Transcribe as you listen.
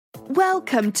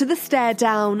Welcome to the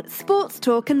StareDown, Sports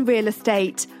Talk and Real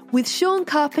Estate, with Sean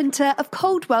Carpenter of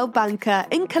Coldwell Banker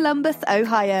in Columbus,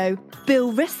 Ohio,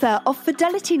 Bill Risser of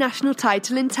Fidelity National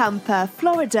Title in Tampa,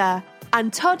 Florida,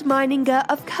 and Todd Meininger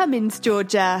of Cummins,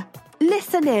 Georgia.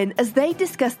 Listen in as they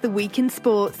discuss the week in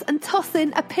sports and toss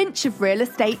in a pinch of real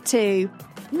estate too.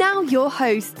 Now your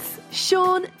hosts,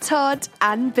 Sean, Todd,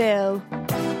 and Bill.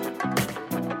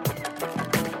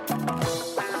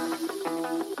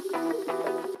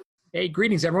 Hey,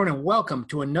 greetings everyone, and welcome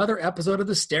to another episode of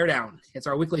the StareDown. It's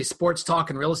our weekly sports talk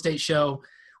and real estate show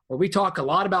where we talk a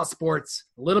lot about sports,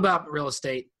 a little about real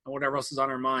estate, and whatever else is on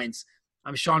our minds.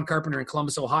 I'm Sean Carpenter in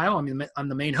Columbus, Ohio. I'm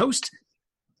the main host,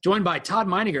 joined by Todd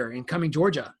Meininger in Cumming,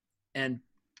 Georgia, and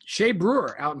Che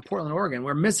Brewer out in Portland, Oregon.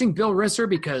 We're missing Bill Risser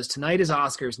because tonight is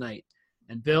Oscars night,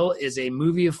 and Bill is a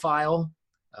movieophile.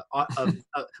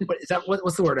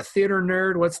 What's the word? A theater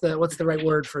nerd? What's the right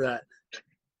word for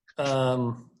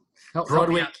that?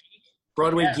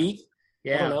 Broadway geek.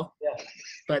 Yeah. I don't know. Yeah.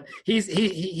 But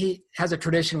he has a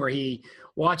tradition where he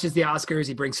watches the Oscars.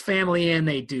 He brings family in.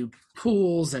 They do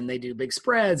pools and they do big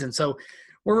spreads. And so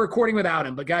we're recording without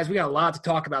him. But guys, we got a lot to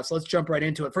talk about. So let's jump right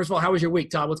into it. First of all, how was your week,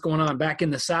 Todd? What's going on? Back in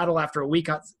the saddle after a week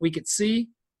at sea?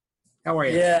 How are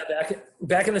you? Yeah,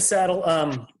 back in the saddle.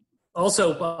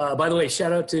 Also, by the way,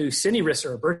 shout out to Cindy Risser,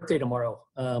 her birthday tomorrow.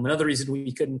 Another reason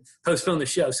we couldn't postpone the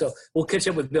show. So we'll catch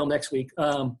up with Bill next week.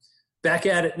 Back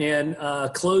at it, man.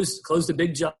 Closed a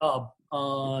big job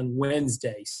on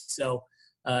Wednesday. So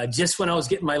just when I was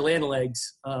getting my land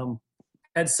legs,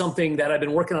 had something that I've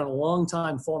been working on a long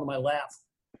time fall in my lap.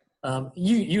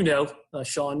 You know,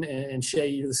 Sean and Che,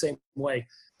 you're the same way.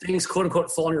 Things, quote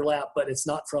unquote, fall in your lap, but it's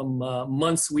not from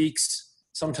months, weeks,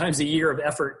 sometimes a year of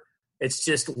effort. It's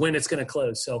just when it's going to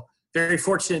close. So very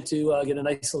fortunate to get a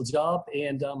nice little job,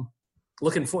 and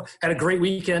had a great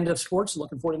weekend of sports.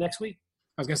 Looking forward to next week.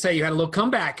 I was going to say you had a little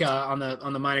comeback on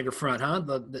the Meininger front, huh?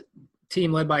 The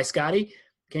team led by Scotty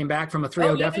came back from a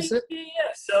 3-0 deficit. Yeah.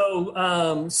 So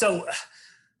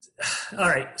all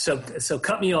right. So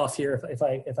cut me off here if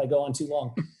I go on too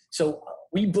long. So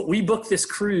we booked this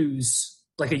cruise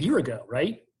like a year ago,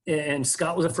 right? And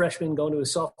Scott was a freshman going to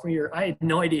his sophomore year. I had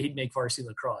no idea he'd make varsity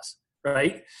lacrosse,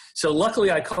 right? So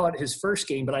luckily I caught his first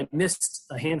game, but I missed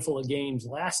a handful of games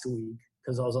last week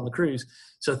because I was on the cruise.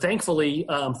 So thankfully,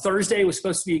 Thursday was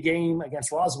supposed to be a game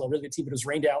against Roswell, really good team, but it was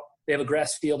rained out. They have a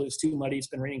grass field. It was too muddy. It's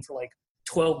been raining for like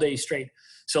 12 days straight.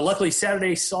 So luckily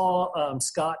Saturday saw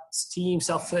Scott's team,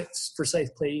 South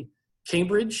Forsyth, play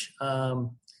Cambridge.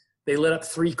 They let up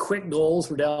 3 quick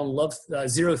goals. We're down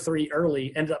 0-3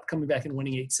 early, ended up coming back and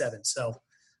winning 8-7. So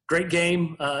great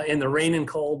game in the rain and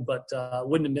cold, but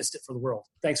wouldn't have missed it for the world.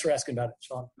 Thanks for asking about it,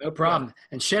 Sean. No problem. Yeah.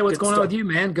 And Che, what's going on with you,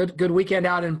 man? Good weekend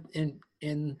out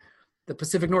in the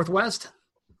Pacific Northwest?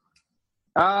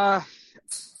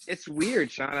 It's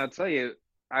weird, Sean. I'll tell you,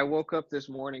 I woke up this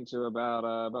morning to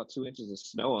about 2 inches of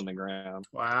snow on the ground.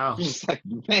 Wow. It's like,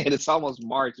 man, it's almost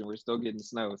March and we're still getting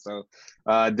snow. So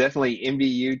definitely envy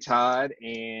you, Todd,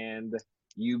 and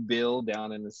you, Bill,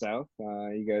 down in the South.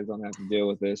 You guys don't have to deal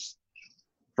with this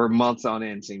for months on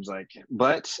end, seems like.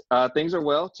 But things are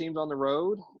well. Teams on the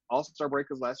road. All-Star break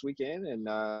was last weekend, and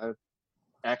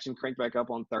action cranked back up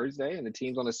on Thursday, and the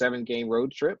team's on a 7-game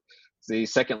road trip. It's the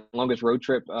second longest road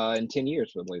trip in 10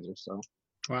 years for the Blazers. So,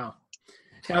 wow.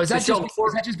 Now, is that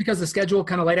just because the schedule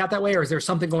kind of laid out that way, or is there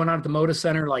something going on at the Moda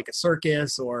Center, like a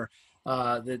circus or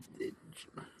monster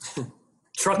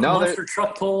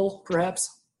truck pull,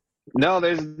 perhaps? No,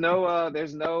 there's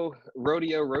no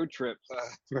rodeo road trip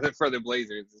for the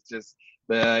Blazers. It's just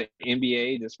the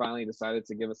NBA just finally decided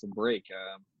to give us a break.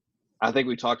 I think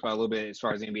we talked about a little bit as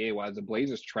far as NBA-wise. The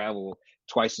Blazers travel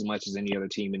twice as much as any other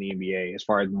team in the NBA as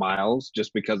far as miles,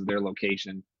 just because of their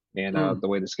location and the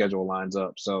way the schedule lines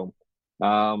up. So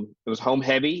it was home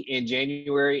heavy in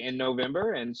January and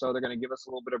November, and so they're going to give us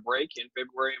a little bit of break in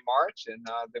February and March, and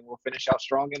then we'll finish out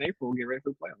strong in April. We'll get ready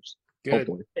for the playoffs. Good.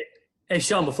 Hopefully. Hey,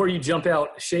 Sean, before you jump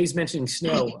out, Shay's mentioning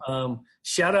snow.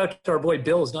 Shout out to our boy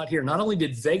Bill is not here. Not only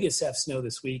did Vegas have snow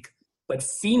this week, but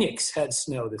Phoenix had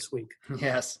snow this week.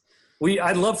 Yes.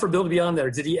 I'd love for Bill to be on there.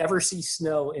 Did he ever see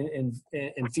snow in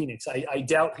Phoenix? I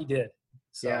doubt he did.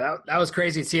 So. Yeah, that was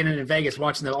crazy seeing it in Vegas,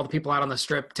 watching all the people out on the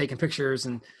strip taking pictures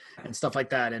and stuff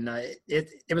like that. And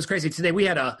it was crazy. Today we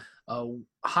had a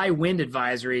high wind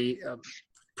advisory,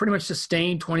 pretty much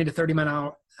sustained 20 to 30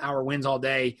 mile-an-hour winds all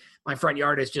day. My front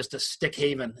yard is just a stick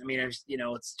haven. I mean, it's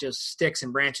just sticks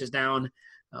and branches down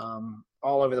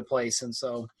all over the place. And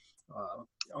so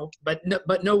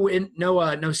but no wind,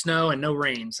 no snow and no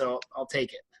rain. So I'll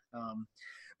take it.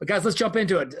 But guys, let's jump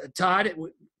into it. Todd,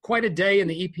 quite a day in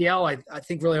the EPL, I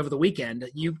think really over the weekend.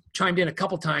 You chimed in a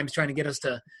couple times trying to get us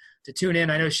to tune in.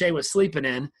 I know Che was sleeping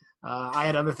in. I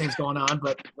had other things going on,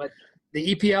 but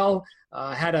the EPL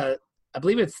had I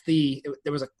believe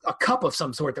there was a cup of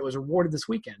some sort that was awarded this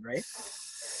weekend, right?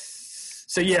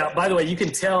 So yeah, by the way, you can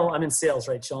tell I'm in sales,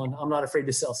 right, Sean? I'm not afraid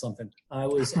to sell something. I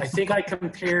think I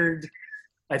compared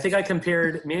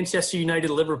Manchester United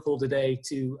Liverpool today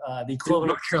to the equivalent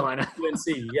North Carolina UNC,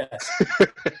 yes.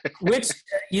 Which,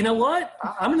 you know what?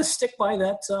 I'm going to stick by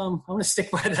that. I'm going to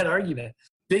stick by that argument.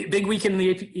 Big weekend in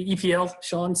the EPL,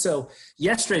 Sean. So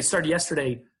started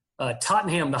yesterday.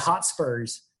 Tottenham, the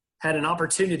Hotspurs, had an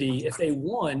opportunity if they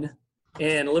won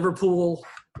and Liverpool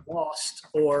lost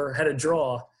or had a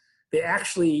draw. They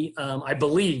actually, I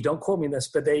believe, don't quote me on this,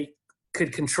 but they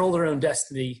could control their own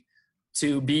destiny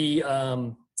to be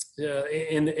in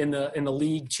the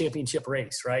league championship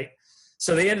race, right?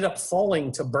 So they ended up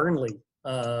falling to Burnley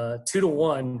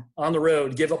 2-1 on the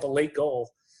road, give up a late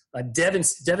goal,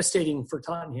 devastating for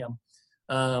Tottenham.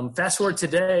 Fast forward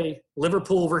today,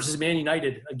 Liverpool versus Man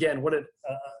United. Again, what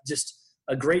just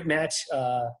a great match.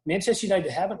 Manchester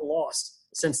United haven't lost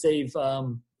since they've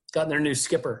gotten their new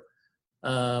skipper.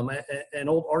 An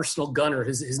old Arsenal gunner.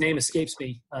 His name escapes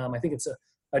me. I think it's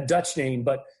a Dutch name.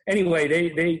 But anyway,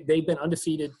 they've been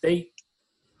undefeated. They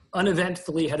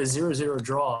uneventfully had a 0-0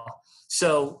 draw.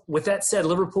 So with that said,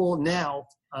 Liverpool now,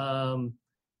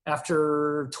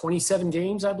 after 27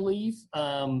 games, I believe,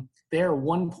 they are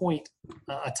 1 point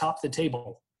atop the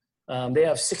table. They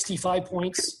have 65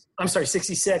 points. I'm sorry,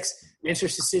 66.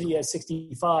 Manchester City has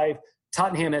 65.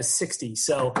 Tottenham has 60.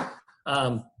 So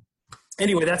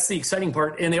anyway, that's the exciting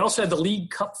part. And they also had the League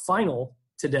Cup final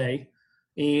today,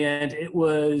 and it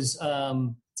was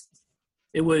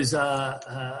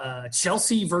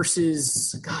Chelsea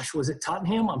versus, gosh, was it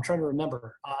Tottenham? I'm trying to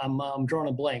remember. I'm drawing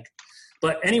a blank.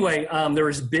 But anyway, there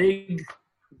was big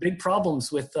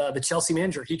problems with the Chelsea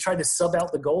manager. He tried to sub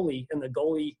out the goalie, and the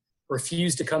goalie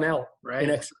refused to come out in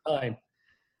extra time.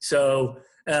 So,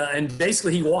 and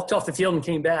basically he walked off the field and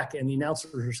came back, and the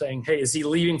announcers were saying, hey, is he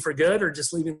leaving for good or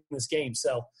just leaving this game?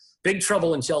 So big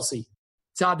trouble in Chelsea.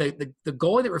 Todd, the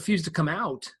goalie that refused to come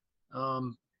out,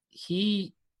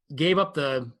 he gave up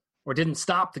didn't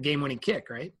stop the game-winning kick,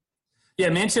 right? Yeah,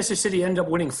 Manchester City ended up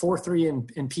winning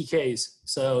 4-3 in PKs.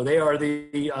 So they are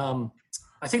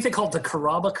I think they call it the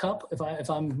Carabao Cup, if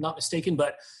I'm not mistaken,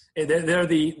 but they're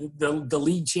the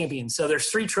league champions. So there's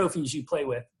 3 trophies you play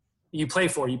for. You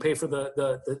pay for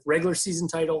the regular season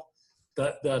title,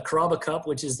 the Carabao Cup,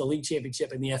 which is the league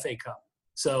championship, and the FA Cup.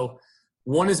 So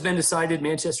one has been decided.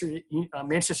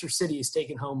 Manchester City is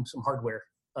taking home some hardware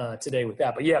today with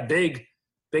that. But yeah, big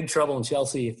trouble in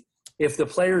Chelsea. If the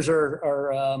players are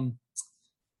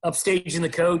upstaging the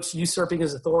coach, usurping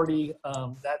his authority,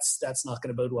 that's not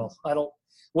going to bode well.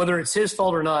 Whether it's his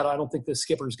fault or not, I don't think the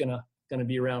skipper's going to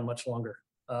be around much longer.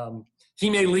 He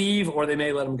may leave, or they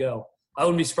may let him go. I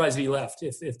wouldn't be surprised if he left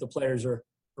if the players are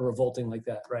revolting like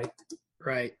that, right?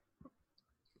 Right.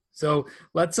 So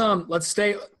let's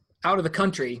stay out of the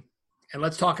country and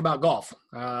let's talk about golf.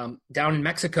 Down in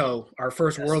Mexico, our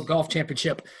first World Golf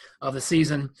Championship of the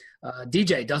season,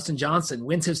 DJ Dustin Johnson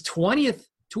wins his 20th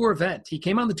tour event. He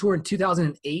came on the tour in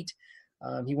 2008.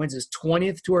 He wins his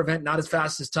 20th tour event, not as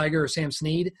fast as Tiger or Sam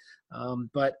Snead,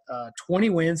 but 20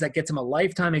 wins. That gets him a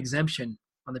lifetime exemption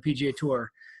on the PGA Tour.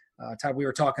 Todd, we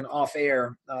were talking off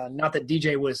air. Not that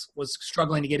DJ was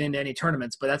struggling to get into any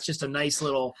tournaments, but that's just a nice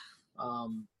little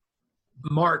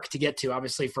mark to get to,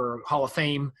 obviously, for Hall of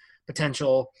Fame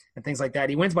potential and things like that.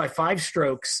 He wins by 5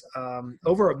 strokes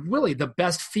over really the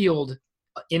best field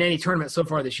in any tournament so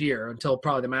far this year, until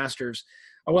probably the Masters.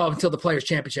 Until the Players'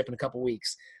 Championship in a couple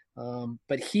weeks.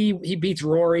 But he beats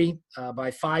Rory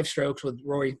by 5 strokes. With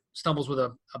Rory stumbles with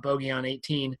a bogey on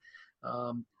 18.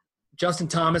 Justin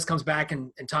Thomas comes back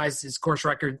and ties his course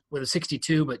record with a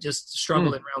 62, but just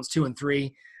struggled in rounds 2 and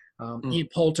 3. Ian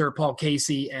Poulter, Paul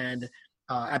Casey, and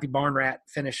Appy Barnrat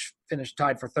finished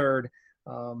tied for 3rd.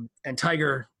 And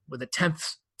Tiger with a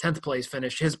 10th place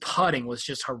finish. His putting was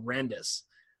just horrendous.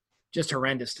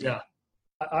 Yeah.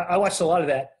 I watched a lot of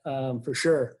that for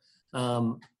sure.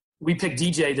 We picked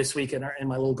DJ this week in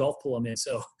my little golf pool I'm in,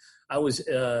 so I was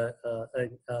a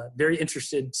very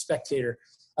interested spectator.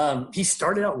 He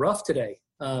started out rough today.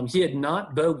 He had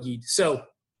not bogeyed. So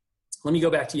let me go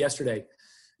back to yesterday.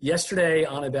 Yesterday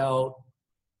on about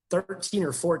 13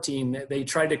 or 14, they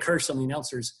tried to curse some of the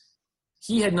announcers.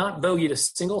 He had not bogeyed a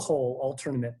single hole all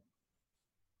tournament.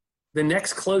 The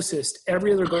next closest,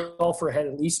 every other golfer had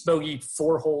at least bogeyed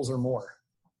 4 holes or more.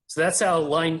 So that's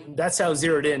how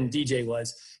zeroed in DJ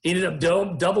was. He ended up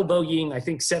double bogeying, I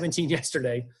think 17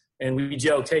 yesterday. And we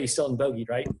joked, hey, he's still in bogey,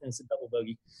 right? And it's a double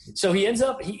bogey. So he ends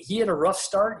up, he had a rough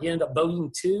start. He ended up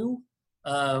bogeying 2.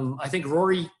 I think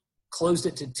Rory closed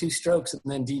it to 2 strokes, and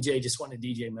then DJ just went into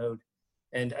DJ mode.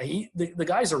 And the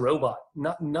guy's a robot.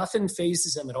 Nothing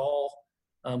phases him at all.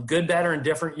 Good, bad, or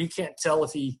indifferent. You can't tell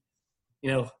if he,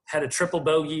 had a triple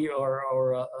bogey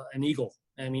or an eagle.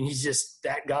 I mean, he's just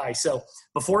that guy. So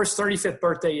before his 35th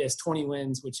birthday, he has 20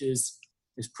 wins, which is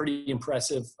pretty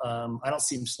impressive. I don't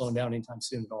see him slowing down anytime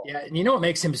soon at all. Yeah, and what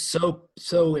makes him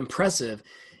so impressive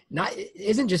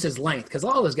isn't just his length, because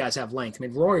all those guys have length. I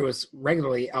mean, Rory was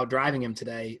regularly out-driving him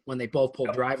today when they both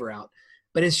pulled driver out.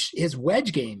 But his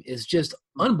wedge game is just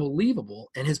unbelievable,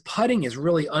 and his putting is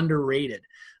really underrated.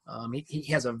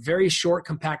 He has a very short,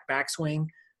 compact backswing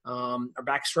or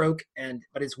backstroke,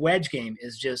 but his wedge game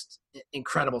is just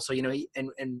incredible. So,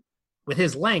 and with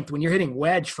his length, when you're hitting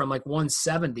wedge from like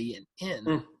 170 and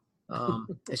in,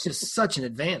 it's just such an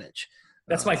advantage.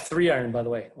 That's my 3-iron, by the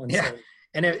way. Yeah.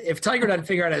 And if Tiger doesn't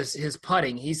figure out his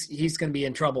putting, he's going to be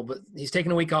in trouble. But he's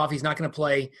taking a week off. He's not going to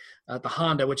play at the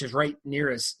Honda, which is right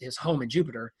near his home in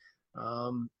Jupiter.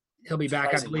 He'll be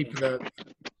back, I believe, for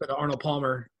the Arnold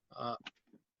Palmer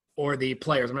or the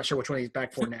Players. I'm not sure which one he's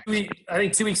back for next. I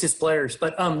think 2 weeks is Players.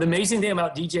 But the amazing thing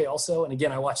about DJ also, and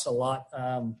again, I watched a lot.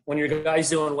 When your guy's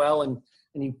doing well and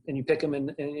you pick him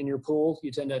in your pool,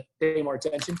 you tend to pay more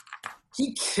attention.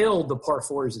 He killed the par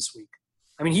 4s this week.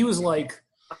 I mean, he was like,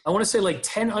 I want to say like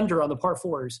 10 under on the par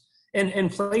 4s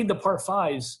and played the par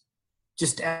 5s,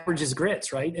 just averages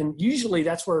grits, right? And usually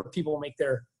that's where people make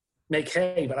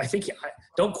hay. But I think,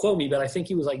 don't quote me, but I think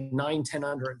he was like 9-10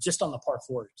 under just on the par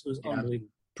 4s. It was unbelievable.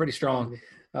 Pretty strong.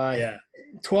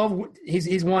 12.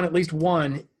 He's won at least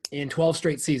one in 12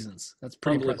 straight seasons. That's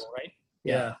pretty impressive, right?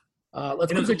 Yeah.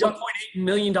 Let's quickly jump. $1.8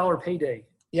 million payday.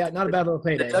 Yeah, not a bad little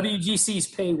payday. The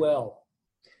WGCs pay well.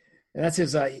 And that's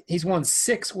his. He's won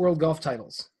 6 world golf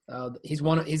titles. He's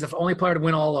the only player to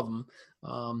win all of them.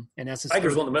 And that's his.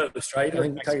 Tiger's won the most, right? I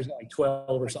think Tiger's got like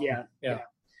 12 or something. Yeah.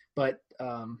 But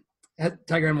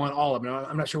Tiger won all of them.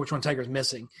 I'm not sure which one Tiger's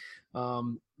missing.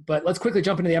 But let's quickly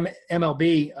jump into the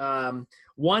MLB.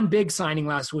 One big signing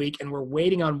last week, and we're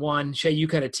waiting on one. Che, you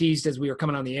kind of teased as we were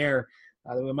coming on the air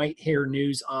that we might hear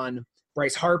news on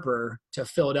Bryce Harper to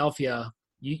Philadelphia.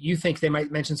 You think they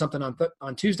might mention something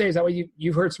on Tuesday? Is that what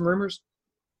you've heard some rumors?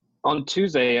 On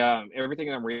Tuesday,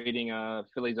 everything I'm reading,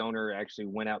 Philly's owner actually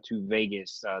went out to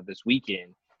Vegas this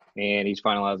weekend, and he's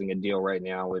finalizing a deal right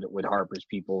now with Harper's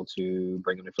people to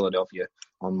bring him to Philadelphia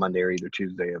on Monday or either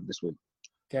Tuesday of this week.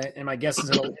 Okay, and my guess is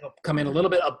it'll come in a little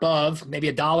bit above,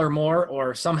 maybe $1 more,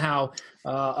 or somehow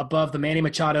above the Manny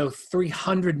Machado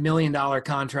 $300 million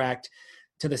contract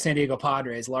to the San Diego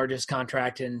Padres, largest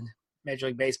contract in Major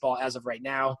League Baseball as of right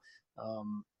now.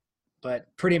 But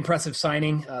pretty impressive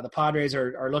signing. The Padres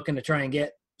are looking to try and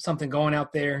get something going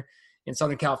out there in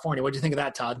Southern California. What do you think of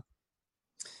that, Todd?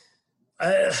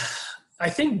 I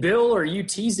think Bill or you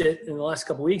teased it in the last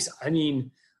couple of weeks. I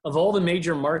mean, of all the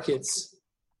major markets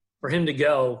for him to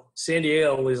go, San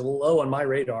Diego is low on my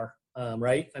radar,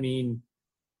 right? I mean,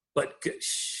 but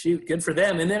shoot, good for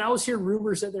them. And then I was hearing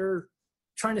rumors that they're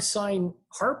trying to sign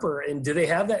Harper. And do they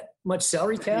have that much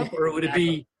salary cap, or would it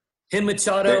be him,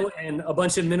 Machado, and a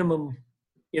bunch of minimum?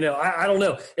 I don't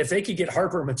know. If they could get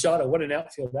Harper and Machado, what an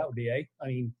outfield that would be, eh? I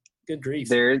mean, good grief.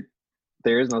 There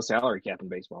is no salary cap in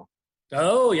baseball.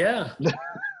 Oh, yeah.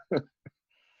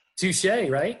 Touche,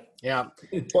 right? Yeah.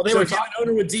 Well, if you're an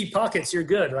owner with deep pockets, you're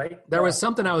good, right? There was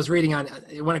something I was reading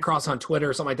it went across on Twitter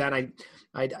or something like that. And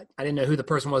I didn't know who the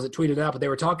person was that tweeted it out, but they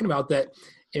were talking about that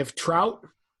if Trout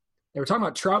 – they were talking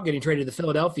about Trout getting traded to the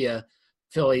Philadelphia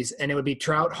Phillies, and it would be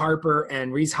Trout, Harper,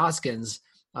 and Rhys Hoskins,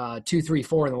 2, 3,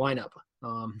 4 in the lineup.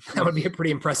 That would be a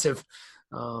pretty impressive.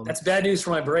 That's bad news for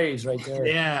my Braves right there.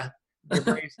 Yeah. The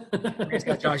Braves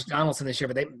got Josh Donaldson this year,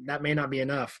 but that may not be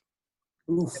enough.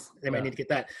 Oof. They might need to get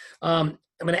that. I'm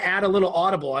going to add a little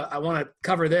audible. I want to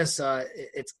cover this.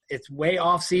 It's way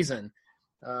off season.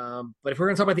 But if we're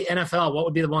going to talk about the NFL, what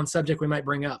would be the one subject we might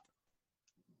bring up?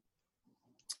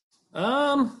 You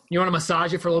want to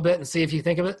massage it for a little bit and see if you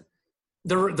think of it?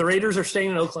 The Raiders are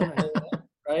staying in Oakland,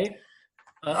 right?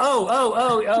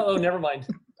 Never mind.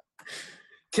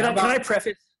 Can I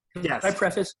preface? Yes. Can I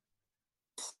preface?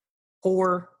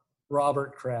 Poor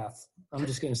Robert Kraft. I'm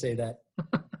just going to say that.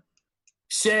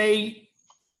 Shay,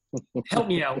 help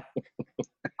me out.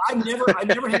 I've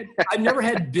never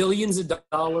had billions of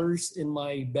dollars in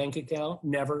my bank account.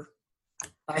 Never.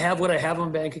 I have what I have on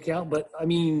my bank account, but I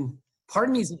mean, part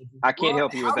of me is like, I can't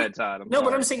help you with that, Todd.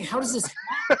 But I'm saying, how does this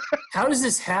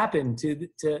happen to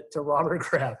Robert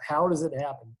Kraft? How does it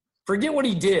happen? Forget what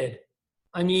he did.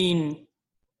 I mean,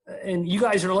 and you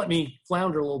guys are letting me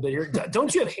flounder a little bit here.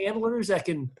 Don't you have handlers that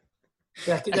can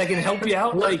help you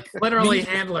out? Like literally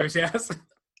handlers, yes.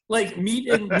 Like meet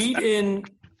in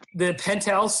the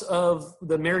penthouse of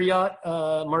the Marriott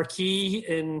Marquis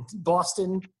in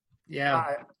Boston.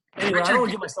 Yeah. Anyway, I don't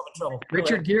want to get myself in trouble.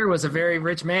 Richard Gere was a very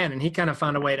rich man, and he kind of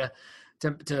found a way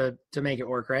to make it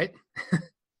work, right?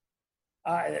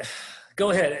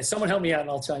 Go ahead. Someone help me out, and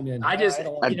I'll chime in. I don't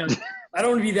want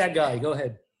to be that guy. Go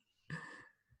ahead.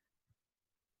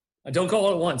 Don't go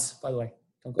all at once, by the way.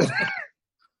 Don't go.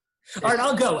 All right,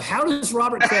 I'll go. How does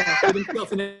Robert Kraft get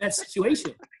himself in that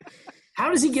situation? How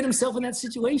does he get himself in that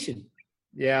situation?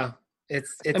 Yeah,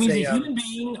 it's. I mean, he's a human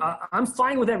being. I'm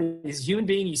fine with everything. He's a human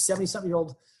being. He's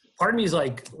 70-something-year-old. Part of me is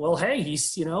like, well, hey,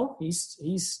 he's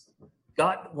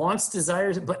got wants,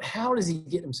 desires, but how does he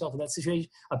get himself in that situation?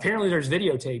 Apparently, there's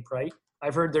videotape, right?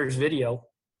 I've heard there's video,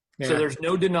 so there's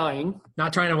no denying.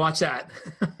 Not trying to watch that.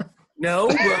 No,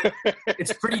 but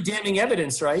it's pretty damning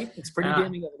evidence, right? It's pretty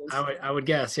damning evidence. I would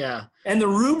guess, yeah. And the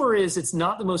rumor is it's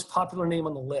not the most popular name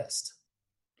on the list.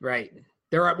 Right.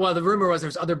 The rumor was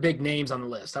there's other big names on the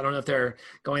list. I don't know if they're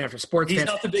going after sports. He's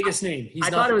not the biggest name.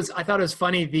 I thought it was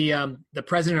funny. The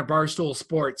president of Barstool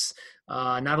Sports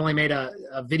not only made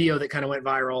a video that kind of went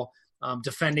viral,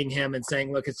 defending him and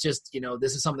saying, look, it's just,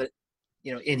 this is something that,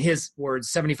 in his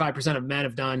words, 75% of men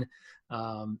have done.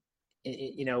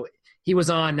 He was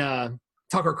on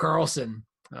Tucker Carlson,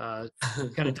 kind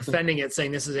of defending it,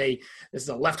 saying this is a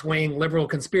left-wing liberal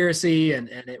conspiracy, and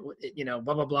it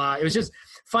blah blah blah. It was just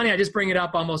funny. I just bring it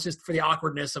up almost just for the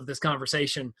awkwardness of this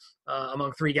conversation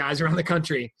among three guys around the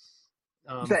country.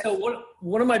 So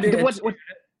one of my big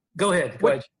go ahead.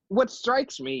 What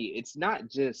strikes me, it's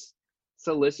not just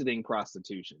soliciting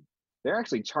prostitution. They're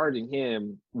actually charging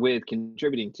him with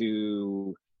contributing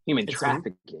to human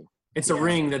trafficking. It's a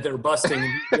ring that they're busting.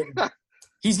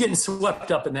 He's getting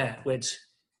swept up in that, which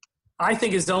I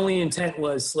think his only intent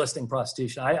was soliciting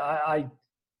prostitution. I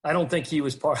don't think he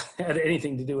had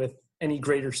anything to do with any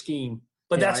greater scheme.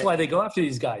 But that's why they go after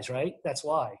these guys, right? That's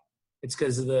why. It's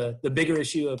because of the bigger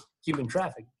issue of human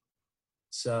trafficking.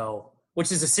 So, which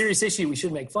is a serious issue we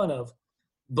should make fun of.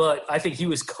 But I think he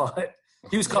was caught.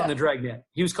 He was caught in the dragnet.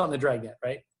 He was caught in the dragnet,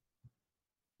 right?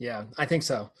 Yeah, I think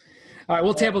so. All right,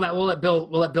 we'll table that. We'll let Bill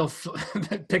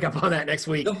pick up on that next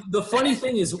week. The funny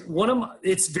thing is,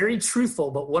 it's very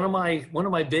truthful, but one of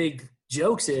my big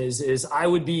jokes is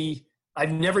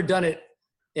I've never done it,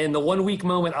 in the 1 week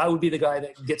moment I would be the guy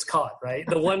that gets caught, right?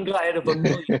 The one guy out of a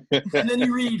million. and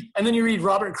then you read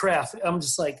Robert Kraft. I'm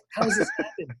just like, how does this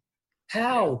happen?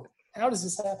 How does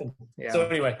this happen? Yeah. So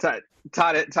anyway,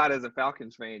 Todd, as a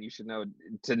Falcons fan, you should know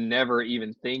to never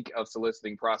even think of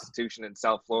soliciting prostitution in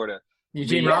South Florida.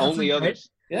 Eugene the Robinson, only other,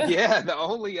 right? The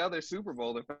only other Super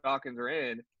Bowl the Falcons are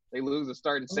in, they lose a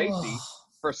starting safety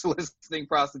for soliciting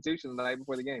prostitution the night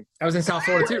before the game. I was in South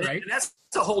Florida too, right? That's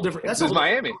a whole different. This is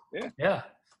Miami. Yeah,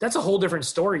 that's a whole different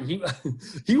story.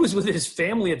 He was with his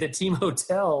family at the team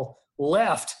hotel.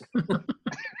 Left.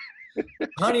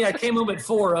 Honey, I came home at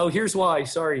 4. Oh, here's why.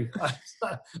 Sorry,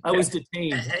 I was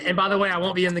detained. And by the way, I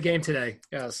won't be in the game today.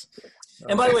 Yes.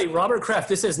 And by the way, Robert Kraft,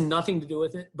 this has nothing to do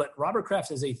with it, but Robert Kraft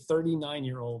has a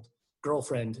 39-year-old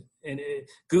girlfriend, and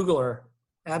Google her,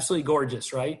 absolutely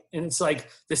gorgeous, right? And it's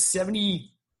like the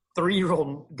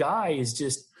 73-year-old guy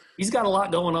is he's got a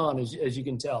lot going on, as you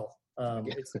can tell.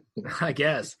 I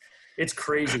guess. It's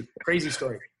crazy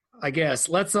story. I guess.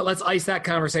 Let's ice that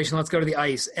conversation. Let's go to the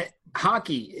ice.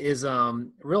 Hockey is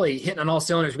really hitting on all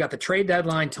cylinders. We've got the trade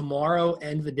deadline tomorrow,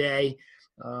 end of the day.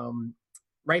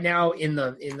 Right now in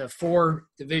the 4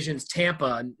 divisions,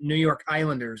 Tampa, New York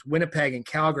Islanders, Winnipeg, and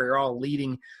Calgary are all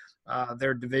leading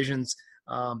their divisions.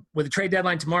 With the trade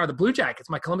deadline tomorrow, the Blue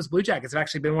Jackets, my Columbus Blue Jackets, have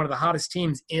actually been one of the hottest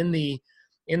teams in the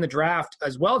draft,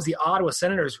 as well as the Ottawa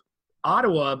Senators.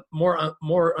 Ottawa, more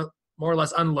or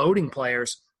less unloading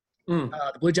players. The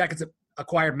Blue Jackets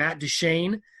acquired Matt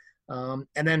Duchene, and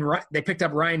then they picked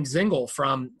up Ryan Zingle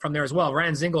from there as well.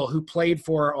 Ryan Zingle, who played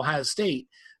for Ohio State,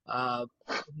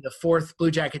 the 4th Blue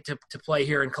Jacket to play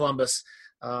here in Columbus,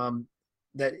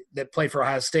 that played for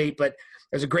Ohio State. But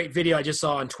there's a great video I just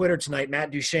saw on Twitter tonight.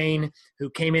 Matt Duchene, who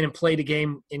came in and played a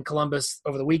game in Columbus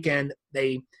over the weekend,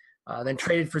 they then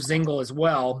traded for Zingle as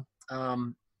well.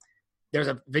 There's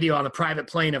a video on the private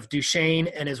plane of Duchene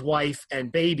and his wife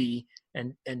and baby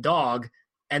and dog,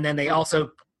 and then they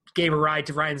also gave a ride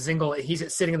to Ryan Zingle.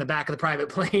 He's sitting in the back of the private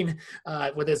plane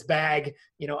with his bag,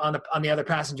 on the other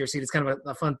passenger seat. It's kind of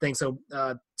a fun thing. So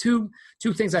two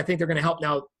things I think they're going to help.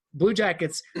 Now, Blue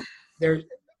Jackets, they're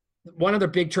one other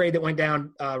big trade that went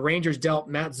down. Rangers dealt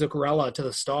Matt Zuccarello to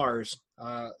the Stars.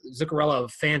 Zuccarello, a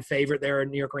fan favorite there in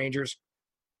New York Rangers.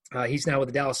 He's now with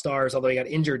the Dallas Stars, although he got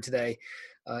injured today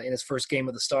in his first game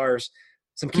with the Stars.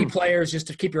 Some key players just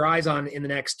to keep your eyes on in the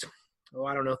next,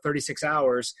 36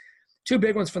 hours. Two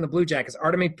big ones from the Blue Jackets.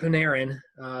 Artemi Panarin,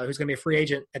 who's going to be a free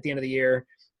agent at the end of the year,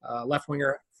 left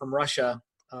winger from Russia,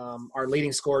 our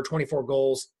leading scorer, 24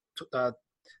 goals,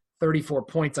 34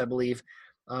 points, I believe.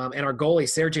 And our goalie,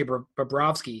 Sergei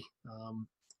Bobrovsky,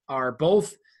 are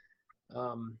both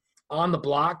on the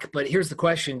block. But here's the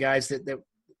question, guys, that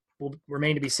will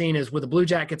remain to be seen is with the Blue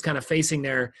Jackets kind of facing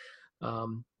their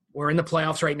we're in the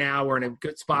playoffs right now. We're in a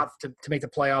good spot to make the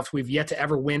playoffs. We've yet to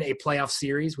ever win a playoff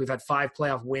series. We've had 5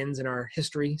 playoff wins in our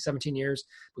history, 17 years.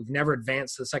 We've never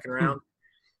advanced to the second round.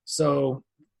 So,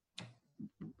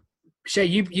 Che,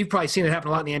 you've probably seen it happen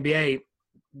a lot in the NBA.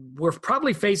 We're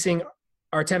probably facing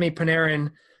Artemi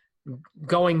Panarin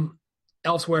going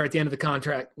elsewhere at the end of the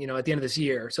contract, at the end of this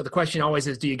year. So the question always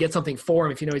is, do you get something for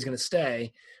him if you know he's going to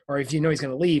stay, or if you know he's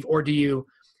going to leave, or do you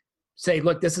say,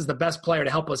 look, this is the best player to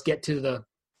help us get to the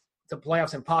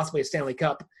playoffs and possibly a Stanley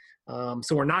Cup.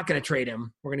 So we're not going to trade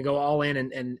him. We're going to go all in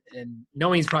and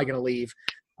knowing he's probably going to leave.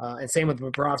 And same with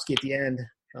Bobrovsky at the end.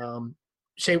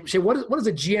 Che, what does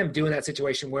a GM do in that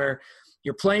situation where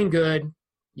you're playing good?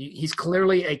 He's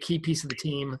clearly a key piece of the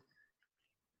team.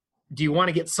 Do you want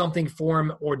to get something for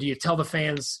him, or do you tell the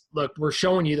fans, look, we're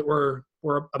showing you that we're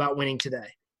about winning today?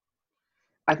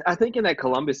 I think in that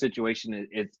Columbus situation,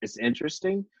 it's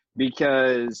interesting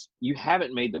because you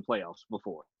haven't made the playoffs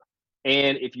before.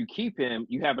 And if you keep him,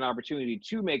 you have an opportunity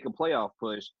to make a playoff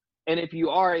push. And if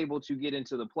you are able to get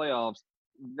into the playoffs,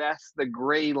 that's the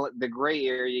gray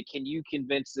area. Can you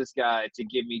convince this guy to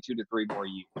give me 2 to 3 more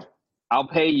years? I'll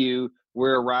pay you.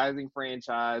 We're a rising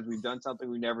franchise. We've done something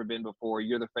we've never been before.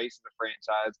 You're the face of the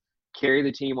franchise. Carry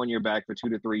the team on your back for 2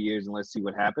 to 3 years, and let's see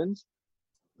what happens.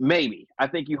 Maybe. I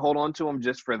think you hold on to him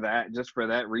just for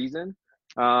that reason.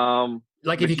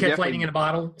 Like if you kept lightning in a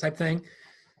bottle type thing?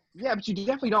 Yeah, but you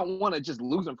definitely don't want to just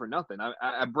lose them for nothing.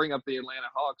 I bring up the Atlanta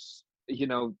Hawks,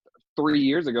 3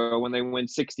 years ago when they win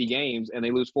 60 games and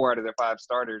they lose 4 out of their 5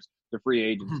 starters to free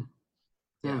agents.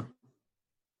 Yeah.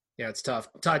 Yeah, it's tough.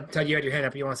 Todd, you had your hand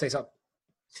up. You want to say something?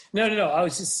 No. I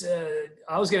was just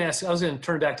I was going to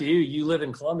turn back to you. You live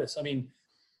in Columbus. I mean,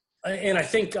 and I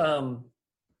think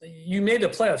you made the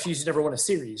playoffs. You just never won a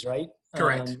series, right?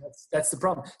 Correct. That's the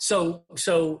problem. So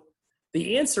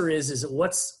the answer is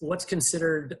what's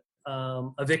considered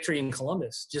a victory in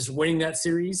Columbus? Just winning that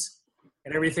series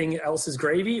and everything else is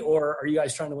gravy, or are you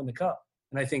guys trying to win the cup?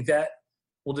 And I think that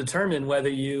will determine whether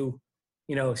you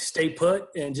stay put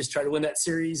and just try to win that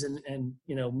series and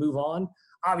move on.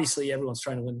 Obviously, everyone's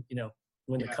trying to win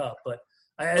the cup. But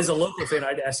as a local fan,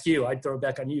 I'd throw it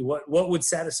back on you. What would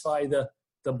satisfy the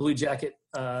Blue Jacket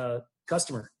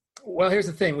customer? Well, here's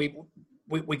the thing.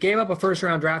 We gave up a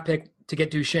first-round draft pick to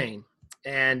get Duchesne.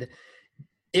 And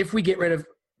if we get rid of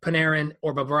Panarin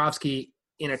or Bobrovsky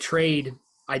in a trade,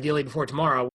 ideally before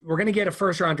tomorrow, we're going to get a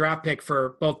first-round draft pick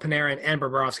for both Panarin and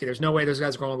Bobrovsky. There's no way those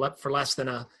guys are going for less than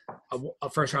a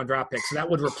first-round draft pick. So that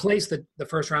would replace the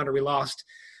first-rounder we lost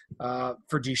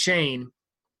for Duchesne.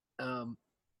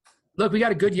 Look, we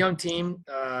got a good young team.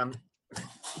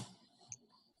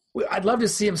 I'd love to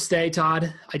see them stay,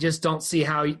 Todd. I just don't see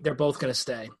how they're both going to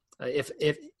stay.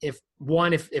 If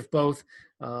both.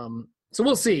 So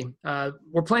we'll see.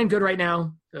 We're playing good right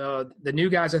now. The new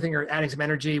guys, I think, are adding some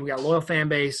energy. We got a loyal fan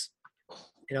base.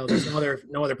 There's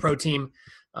no other pro team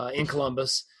in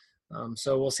Columbus.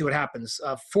 So we'll see what happens.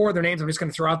 4 other names I'm just going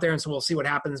to throw out there, and so we'll see what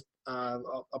happens.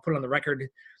 I'll put it on the record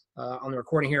on the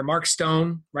recording here. Mark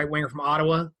Stone, right winger from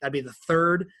Ottawa. That'd be the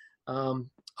 3rd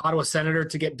Ottawa Senator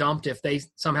to get dumped if they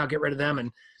somehow get rid of them. And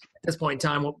at this point in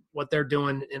time, what they're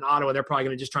doing in Ottawa, they're probably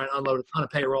going to just try and unload a ton of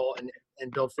payroll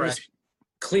and build fresh.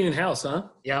 Cleaning house, huh?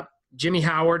 Yep. Jimmy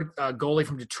Howard, goalie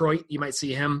from Detroit. You might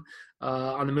see him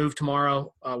on the move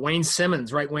tomorrow. Wayne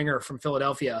Simmons, right winger from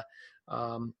Philadelphia.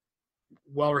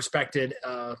 Well-respected,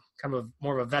 kind of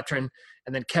more of a veteran.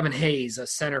 And then Kevin Hayes, a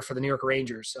center for the New York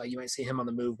Rangers. You might see him on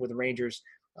the move with the Rangers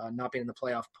not being in the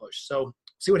playoff push. So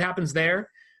see what happens there.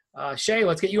 Che,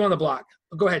 let's get you on the block.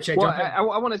 Go ahead, Che. Well, I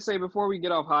want to say before we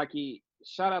get off hockey,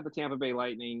 shout out the Tampa Bay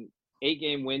Lightning,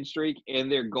 8-game win streak,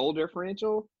 and their goal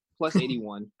differential, plus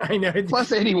 81. I know.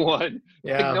 Plus 81.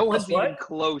 Yeah. Like no one's even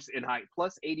close in height.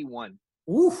 Plus 81.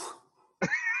 Oof.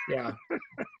 Yeah.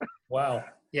 Wow.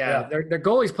 Yeah. Their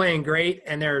goalie's playing great,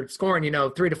 and they're scoring,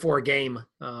 3 to 4 a game.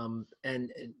 And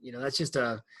that's just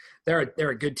they're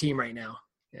a good team right now.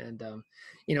 And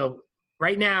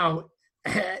right now,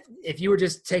 if you were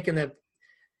just taking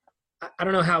I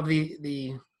don't know how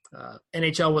the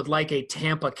NHL would like a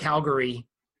Tampa-Calgary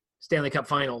Stanley Cup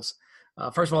Finals.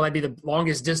 First of all, that'd be the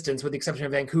longest distance, with the exception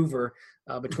of Vancouver,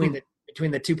 between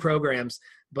the two programs.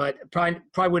 But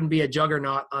probably wouldn't be a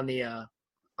juggernaut on the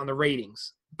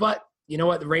ratings. But you know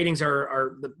what? The ratings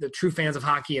are the true fans of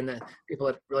hockey and the people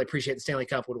that really appreciate the Stanley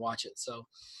Cup would watch it. So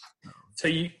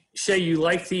Che, you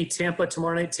like the Tampa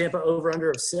tomorrow night? Tampa over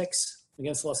under of 6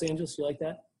 against Los Angeles? You like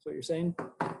that? That's what you're saying?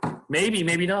 Maybe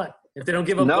not. If they don't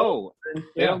give up goals. No,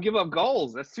 they don't give up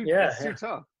goals. That's too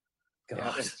tough. God.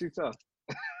 Yeah, that's too tough.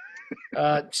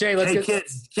 Che,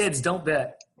 let's kids, don't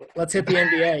bet. Let's hit the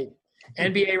NBA.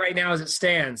 NBA right now as it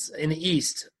stands in the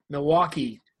East,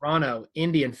 Milwaukee, Toronto,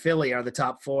 Indy, and Philly are the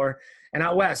top 4. And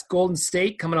out West, Golden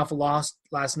State coming off a loss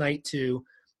last night to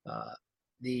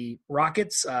the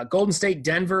Rockets. Golden State,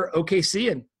 Denver, OKC,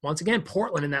 and once again,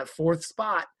 Portland in that 4th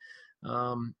spot.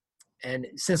 And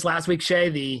since last week, Che,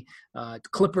 the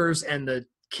Clippers and the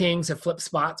Kings have flipped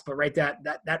spots, but right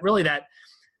that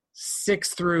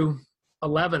 6 through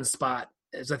 11 spot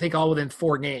is, I think, all within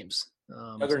 4 games.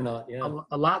 Juggernaut, yeah.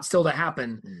 A lot still to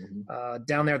happen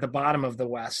down there at the bottom of the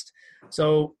West.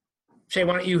 So, Che,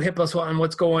 why don't you hit us on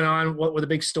what's going on? What were the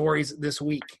big stories this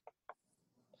week?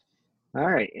 All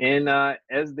right, and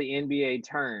as the NBA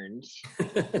turns,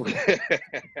 is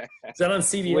that on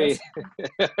CBS?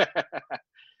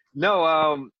 No,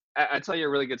 I tell you a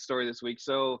really good story this week.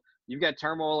 So you've got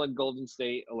turmoil in Golden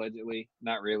State, allegedly.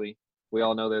 Not really. We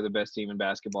all know they're the best team in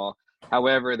basketball.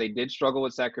 However, they did struggle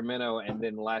with Sacramento, and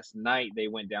then last night they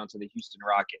went down to the Houston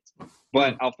Rockets.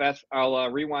 But I'll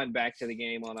rewind back to the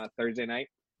game on a Thursday night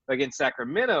against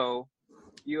Sacramento.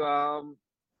 You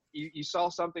saw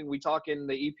something. We talk in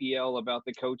the EPL about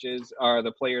the coaches or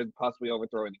the players possibly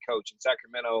overthrowing the coach. In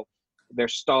Sacramento, they're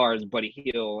stars, Buddy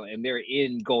Hield, and they're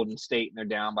in Golden State, and they're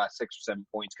down by 6 or 7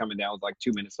 points, coming down with like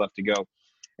 2 minutes left to go.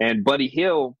 And Buddy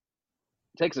Hield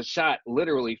takes a shot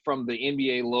literally from the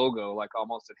NBA logo, like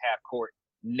almost at half court,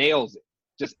 nails it,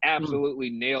 just absolutely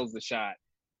nails the shot,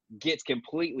 gets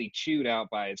completely chewed out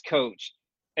by his coach.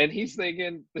 And he's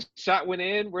thinking, the shot went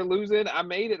in, we're losing, I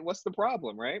made it, what's the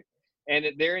problem, right? And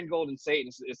they're in Golden State,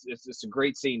 and it's a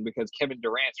great scene because Kevin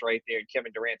Durant's right there, and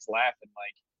Kevin Durant's laughing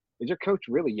like, is your coach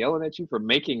really yelling at you for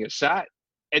making a shot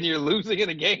and you're losing in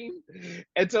a game?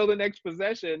 And so the next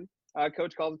possession,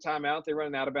 coach calls a timeout. They run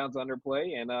an out-of-bounds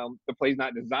underplay, and the play's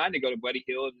not designed to go to Buddy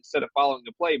Hield. And instead of following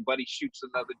the play, Buddy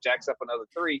jacks up another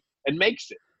 3 and makes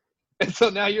it. And so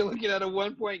now you're looking at a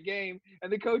 1-point game,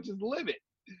 and the coach is livid.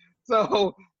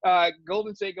 So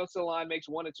Golden State goes to the line, makes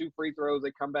 1 or 2 free throws.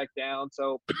 They come back down.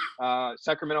 So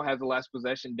Sacramento has the last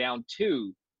possession down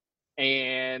 2,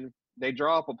 and they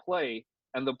draw up a play.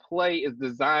 And the play is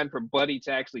designed for Buddy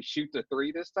to actually shoot the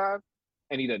 3 this time,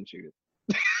 and he doesn't shoot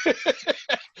it.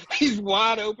 He's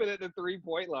wide open at the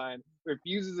 3-point line,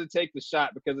 refuses to take the shot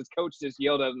because his coach just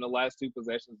yelled at him the last 2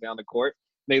 possessions down the court.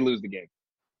 They lose the game.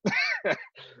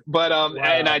 But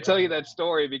and I tell you that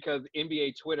story because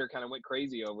NBA Twitter kind of went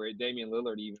crazy over it. Damian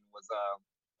Lillard even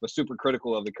was super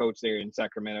critical of the coach there in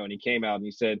Sacramento, and he came out and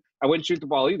he said, I wouldn't shoot the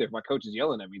ball either if my coach is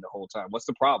yelling at me the whole time. What's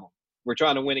the problem? We're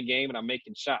trying to win a game, and I'm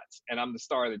making shots, and I'm the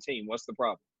star of the team. What's the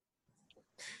problem?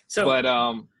 So, but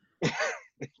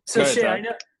so Che,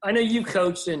 I know you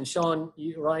coached, and Sean,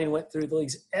 Ryan went through the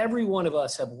leagues. Every one of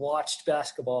us have watched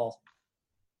basketball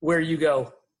where you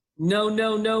go, no,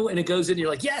 and it goes in, and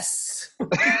you're like, yes.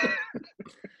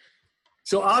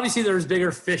 So obviously there's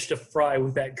bigger fish to fry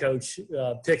with that coach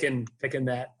picking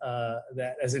that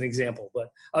as an example. But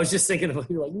I was just thinking of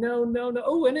you're like, no.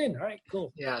 Oh, and in. All right,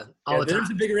 cool. Yeah.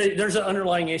 There's an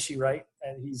underlying issue, right?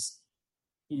 And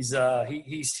he's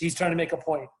trying to make a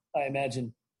point, I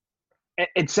imagine.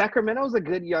 And Sacramento's a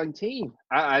good young team.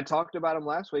 I talked about them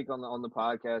last week on the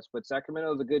podcast, but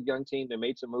Sacramento's a good young team. They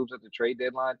made some moves at the trade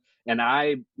deadline, and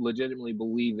I legitimately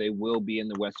believe they will be in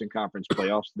the Western Conference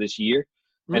playoffs this year.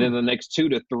 And in the next 2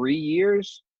 to 3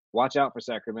 years, watch out for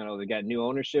Sacramento. They got new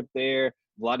ownership there.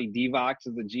 Vlade Divac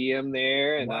is the GM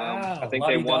there, and I think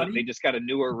they just got a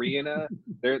new arena.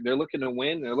 They're looking to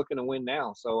win. They're looking to win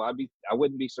now. So I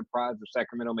wouldn't be surprised if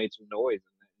Sacramento made some noise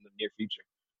in the near future.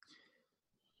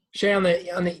 Che, on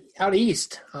the out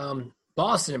east,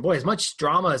 Boston, and boy, as much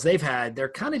drama as they've had, they're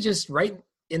kind of just right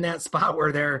in that spot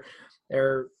where they're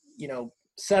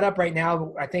set up right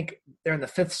now. I think they're in the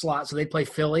 5th slot, so they play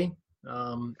Philly.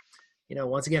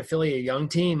 Once again, Philly, a young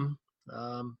team.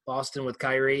 Boston with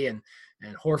Kyrie and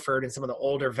Horford and some of the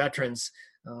older veterans.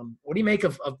 What do you make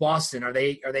of Boston? Are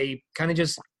they kind of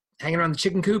just hanging around the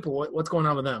chicken coop, or what's going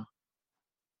on with them?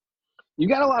 You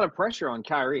got a lot of pressure on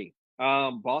Kyrie.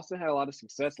 Boston had a lot of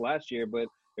success last year, but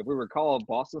if we recall,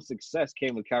 Boston's success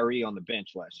came with Kyrie on the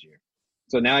bench last year.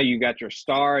 So now you got your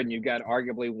star and you've got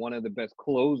arguably one of the best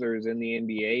closers in the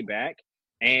NBA back,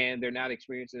 and they're not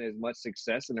experiencing as much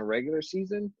success in the regular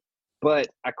season. But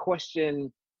I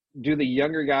question, do the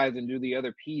younger guys and do the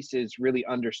other pieces really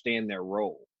understand their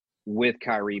role with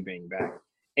Kyrie being back?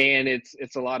 And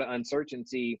it's a lot of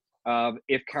uncertainty of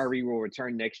if Kyrie will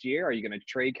return next year. Are you going to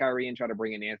trade Kyrie and try to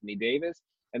bring in Anthony Davis?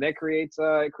 And that creates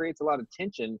a lot of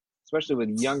tension, especially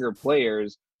with younger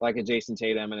players like a Jason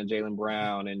Tatum and a Jaylen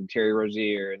Brown and Terry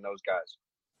Rozier and those guys.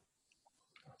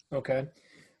 Okay.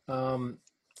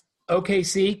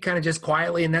 OKC kind of just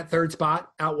quietly in that third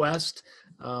spot out west.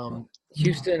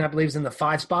 Houston, I believe, is in the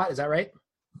 5 spot. Is that right?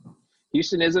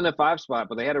 Houston is in the 5 spot,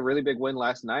 but they had a really big win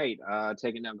last night,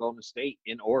 taking down Golden State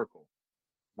in Oracle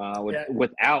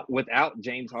without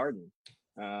James Harden.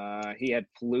 He had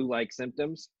flu-like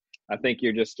symptoms. I think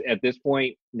you're just at this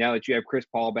point, now that you have Chris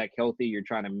Paul back healthy, you're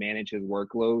trying to manage his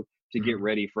workload to get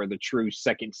ready for the true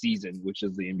second season, which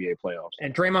is the NBA playoffs.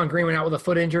 And Draymond Green went out with a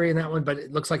foot injury in that one, but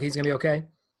it looks like he's going to be okay.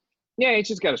 Yeah, he's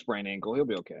just got a sprained ankle. He'll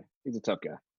be okay. He's a tough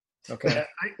guy. Okay.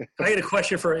 I got a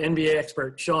question for an NBA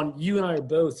expert. Sean, you and I are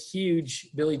both huge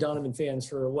Billy Donovan fans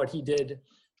for what he did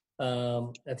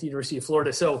at the University of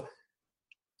Florida. So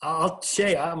I'll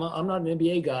say I'm not an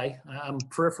NBA guy. I'm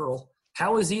peripheral.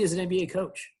 How is he as an NBA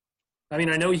coach? I mean,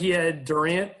 I know he had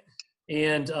Durant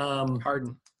and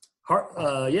Harden.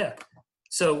 Yeah.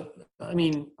 So, I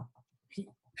mean,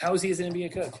 how is he as an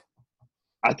NBA coach?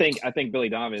 I think Billy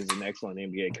Donovan is an excellent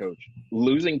NBA coach.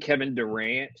 Losing Kevin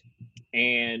Durant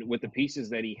and with the pieces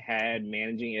that he had,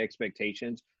 managing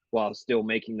expectations while still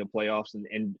making the playoffs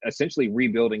and essentially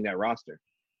rebuilding that roster.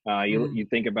 You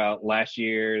think about last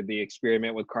year, the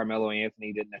experiment with Carmelo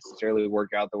Anthony didn't necessarily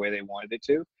work out the way they wanted it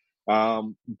to.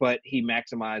 But he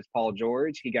maximized Paul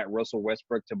George. He got Russell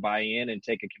Westbrook to buy in and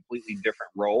take a completely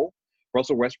different role.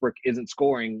 Russell Westbrook isn't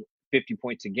scoring 50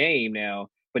 points a game now,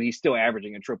 but he's still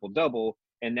averaging a triple-double.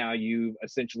 And now you've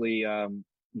essentially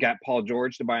got Paul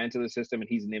George to buy into the system, and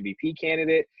he's an MVP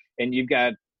candidate. And you've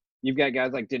got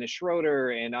guys like Dennis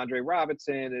Schroeder and Andre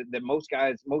Robinson that most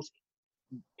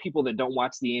people that don't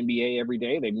watch the NBA every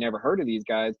day, they've never heard of these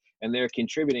guys, and they're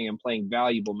contributing and playing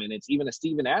valuable minutes. Even a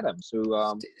Steven Adams,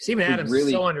 Steven Adams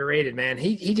is so underrated, man.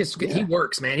 He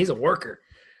works, man. He's a worker.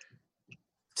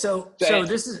 So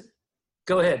this is.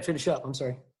 Go ahead, finish up. I'm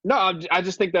sorry. No, I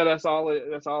just think that's all.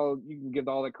 You can give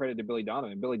all the credit to Billy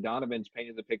Donovan. Billy Donovan's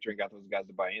painted the picture and got those guys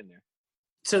to buy in there.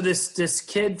 So this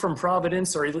kid from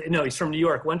Providence, he's from New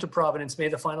York, went to Providence,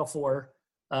 made the Final Four.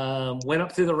 Went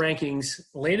up through the rankings,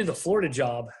 landed the Florida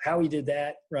job, how he did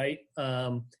that, right?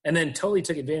 And then totally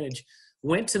took advantage.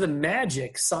 Went to the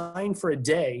Magic, signed for a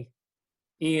day.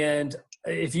 And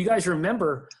if you guys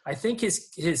remember, I think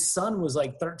his son was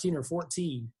like 13 or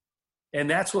 14. And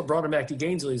that's what brought him back to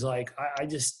Gainesville. He's like, I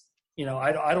just,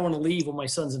 I don't want to leave when my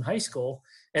son's in high school.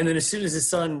 And then as soon as his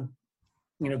son,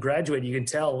 graduated, you can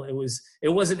tell it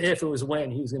wasn't if, it was when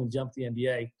he was going to jump the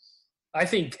NBA. I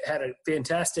think had a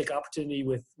fantastic opportunity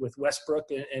with Westbrook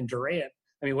and Durant.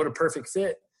 I mean, what a perfect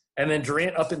fit. And then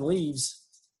Durant up and leaves.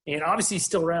 And obviously he's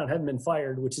still around, hadn't been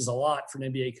fired, which is a lot for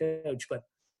an NBA coach. But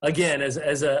again, as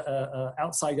a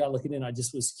outside guy looking in, I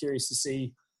just was curious to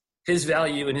see his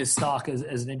value and his stock as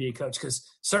an NBA coach. Because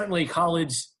certainly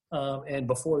college and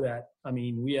before that, I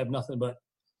mean, we have nothing but,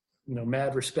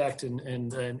 mad respect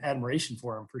and admiration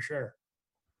for him for sure.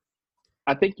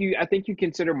 I think you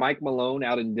consider Mike Malone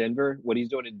out in Denver. What he's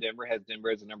doing in Denver has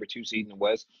Denver as the number 2 seed in the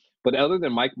West. But other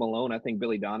than Mike Malone, I think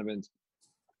Billy Donovan's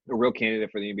a real candidate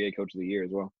for the NBA Coach of the Year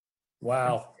as well.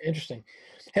 Wow, interesting.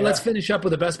 Hey, let's finish up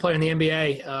with the best player in the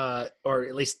NBA, or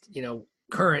at least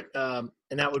current, and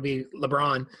that would be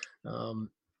LeBron.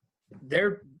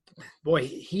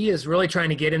 He is really trying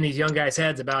to get in these young guys'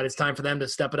 heads about it's time for them to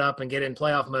step it up and get in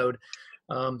playoff mode.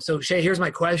 So Che, here's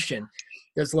my question.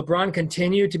 Does LeBron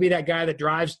continue to be that guy that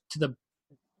drives to the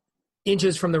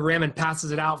inches from the rim and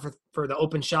passes it out for the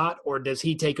open shot, or does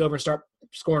he take over and start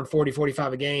scoring 40,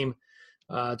 45 a game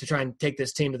to try and take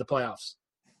this team to the playoffs?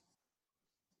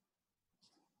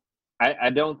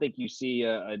 I don't think you see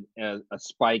a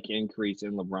spike increase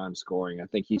in LeBron scoring. I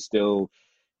think he still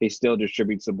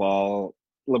distributes the ball.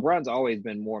 LeBron's always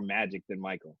been more Magic than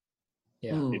Michael.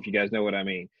 Yeah. If you guys know what I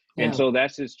mean. Yeah. And so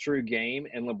that's his true game.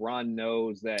 And LeBron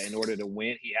knows that in order to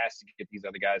win, he has to get these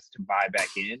other guys to buy back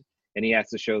in. And he has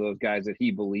to show those guys that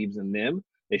he believes in them,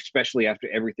 especially after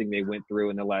everything they went through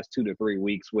in the last 2 to 3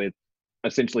 weeks with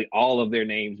essentially all of their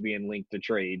names being linked to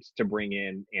trades to bring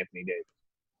in Anthony Davis.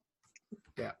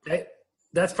 Yeah.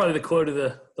 That's probably the quote of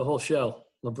the whole show.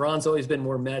 LeBron's always been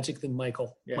more Magic than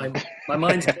Michael. Yeah. My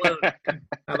mind's blown.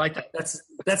 I like that.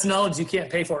 That's knowledge you can't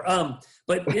pay for.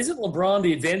 But isn't LeBron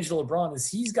the advantage of LeBron is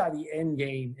he's got the end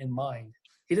game in mind.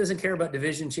 He doesn't care about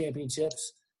division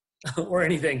championships or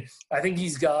anything. I think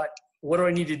he's got, what do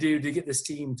I need to do to get this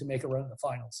team to make a run in the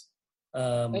finals?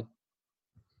 I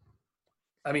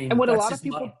mean, and what a that's lot just of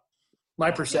people,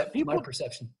 my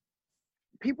perception.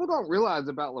 People don't realize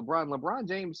about LeBron. LeBron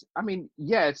James, I mean,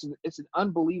 yeah, it's an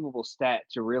unbelievable stat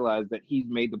to realize that he's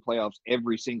made the playoffs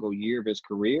every single year of his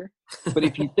career. But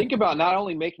if you think about not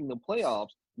only making the playoffs,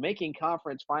 making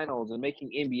conference finals and making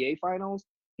NBA finals,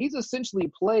 he's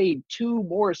essentially played 2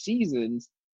 more seasons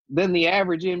than the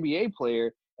average NBA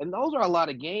player. And those are a lot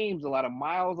of games, a lot of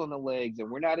miles on the legs,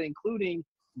 and we're not including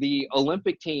the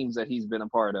Olympic teams that he's been a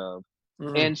part of.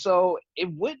 Mm-hmm. And so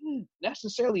it wouldn't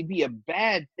necessarily be a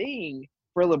bad thing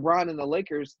for LeBron and the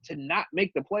Lakers to not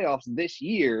make the playoffs this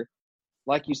year.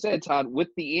 Like you said, Todd, with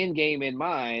the end game in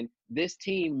mind, this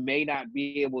team may not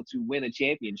be able to win a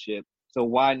championship. So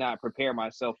why not prepare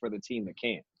myself for the team that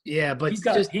can? Yeah, but he's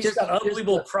got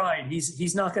unbelievable pride. He's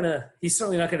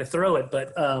certainly not gonna throw it.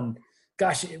 But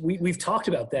gosh, we've talked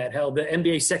about that, how the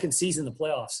NBA second season, the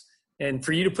playoffs, and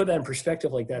for you to put that in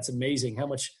perspective like that's amazing. How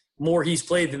much more he's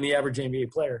played than the average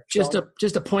NBA player. Just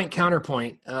a point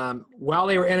counterpoint. While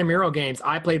they were intramural games,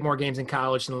 I played more games in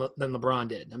college than LeBron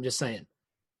did. I'm just saying.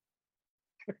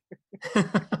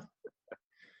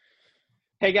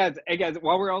 Hey guys,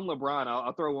 while we're on LeBron,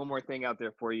 I'll throw one more thing out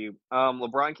there for you.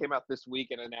 LeBron came out this week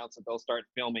and announced that they'll start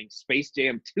filming Space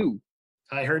Jam 2.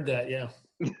 I heard that, yeah.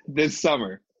 This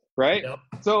summer, right? Yep.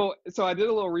 So I did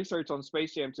a little research on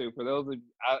Space Jam 2. For those of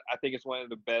I think it's one of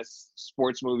the best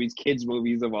sports movies, kids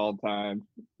movies of all time.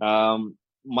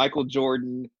 Michael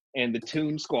Jordan and the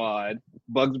Toon Squad,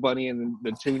 Bugs Bunny and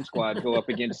the Toon Squad go up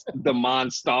against the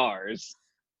Monstars.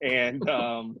 And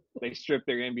they strip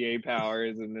their NBA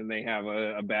powers, and then they have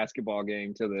a basketball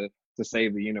game to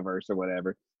save the universe or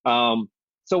whatever.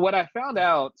 So what I found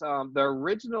out, the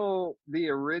original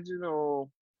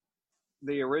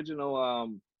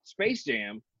Space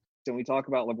Jam, and we talk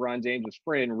about LeBron James'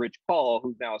 friend Rich Paul,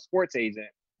 who's now a sports agent.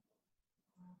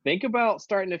 Think about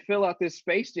starting to fill out this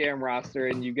Space Jam roster,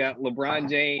 and you got LeBron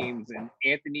James and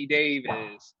Anthony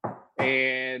Davis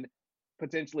and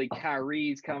potentially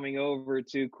Kyrie's coming over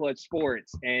to Clutch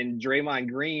Sports, and Draymond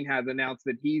Green has announced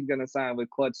that he's going to sign with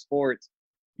Clutch Sports.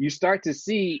 You start to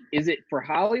see, is it for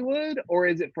Hollywood or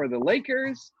is it for the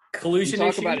Lakers? Collusion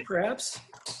issue, perhaps?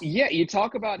 Yeah, you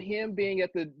talk about him being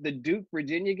at the Duke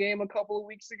Virginia game a couple of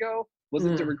weeks ago. Was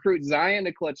it to recruit Zion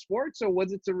to Clutch Sports, or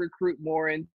was it to recruit more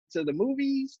into the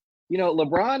movies? You know,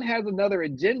 LeBron has another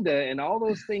agenda, and all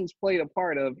those things played a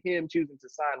part of him choosing to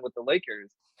sign with the Lakers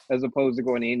as opposed to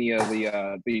going to any of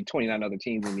the 29 other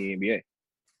teams in the NBA.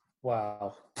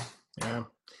 Wow. Yeah.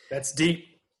 That's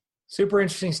deep. Super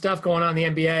interesting stuff going on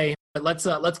in the NBA. But let's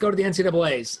go to the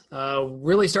NCAAs.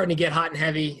 Really starting to get hot and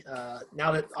heavy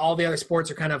now that all the other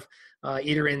sports are kind of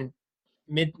either in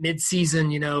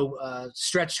mid-season,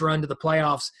 stretch run to the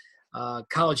playoffs.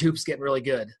 College hoops getting really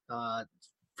good.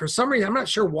 For some reason, I'm not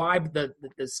sure why the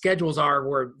schedules are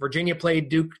where Virginia played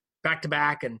Duke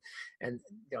back-to-back and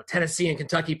Tennessee and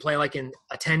Kentucky play like in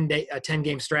a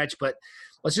 10-game stretch. But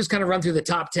let's just kind of run through the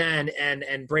top 10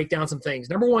 and break down some things.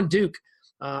 Number 1, Duke.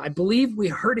 I believe we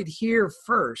heard it here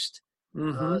first.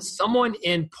 Mm-hmm. Someone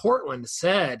in Portland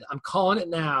said, I'm calling it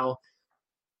now,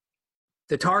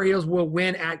 the Tar Heels will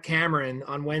win at Cameron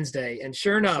on Wednesday. And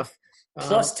sure enough.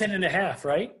 Plus 10.5,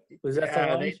 right? Was that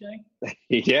the line,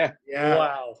 Shay? Yeah.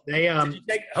 Wow. They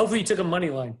hopefully you took a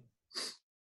money line.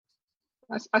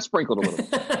 I sprinkled a little.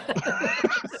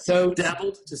 So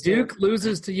dabbled. Duke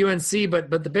loses to UNC, but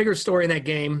the bigger story in that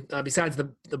game, besides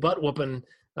the butt whooping,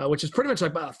 which is pretty much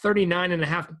like about a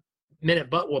 39.5-minute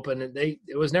butt whooping,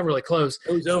 it was never really close.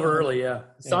 It was over early, yeah.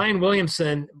 Zion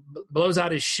Williamson blows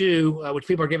out his shoe, which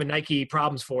people are giving Nike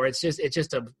problems for. It's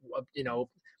just a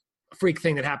freak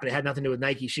thing that happened. It had nothing to do with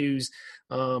Nike shoes.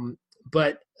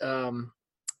 But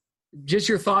just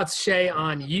your thoughts, Shay,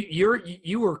 on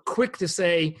you were quick to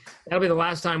say that'll be the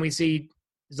last time we see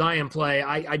Zion play.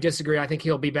 I disagree. I think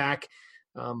he'll be back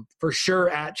for sure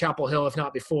at Chapel Hill, if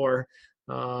not before.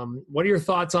 What are your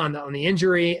thoughts on the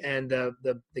injury and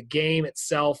the game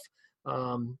itself?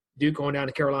 Duke going down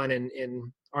to Carolina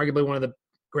in arguably one of the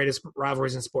greatest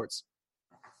rivalries in sports.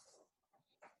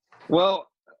 Well,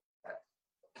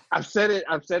 I've said it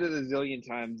a zillion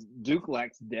times. Duke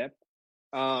lacks depth.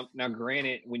 Now,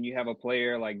 granted, when you have a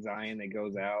player like Zion that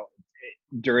goes out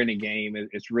during a game,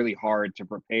 it's really hard to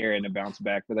prepare and to bounce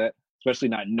back for that, especially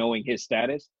not knowing his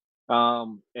status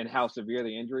and how severe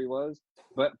the injury was.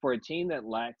 But for a team that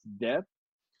lacks depth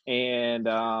and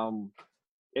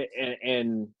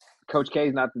and Coach K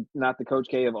is not the Coach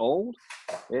K of old,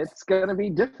 it's going to be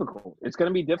difficult. It's going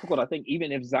to be difficult. I think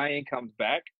even if Zion comes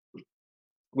back,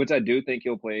 which I do think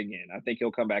he'll play again. I think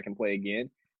he'll come back and play again.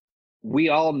 We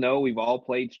all know we've all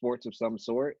played sports of some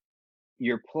sort.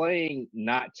 You're playing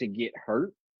not to get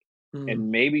hurt, and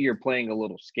maybe you're playing a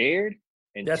little scared,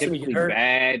 and That's typically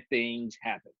bad things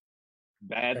happen.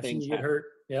 Bad things happen. Get hurt.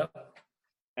 Yep.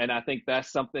 And I think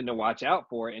that's something to watch out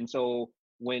for. And so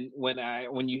when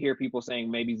you hear people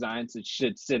saying maybe Zion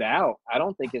should sit out, I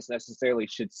don't think it's necessarily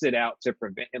should sit out to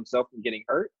prevent himself from getting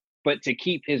hurt, but to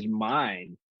keep his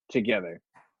mind together.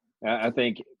 I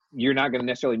think you're not going to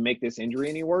necessarily make this injury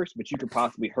any worse, but you could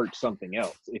possibly hurt something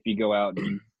else if you go out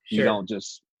and you don't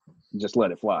just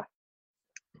let it fly.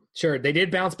 Sure. They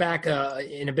did bounce back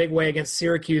in a big way against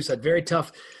Syracuse, a very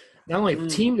tough, not only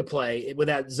team to play with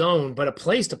that zone, but a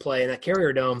place to play in that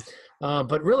Carrier Dome.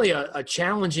 But really a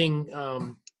challenging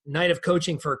night of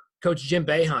coaching for Coach Jim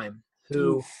Boeheim,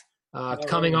 who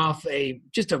coming off a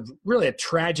really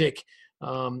tragic,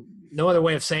 no other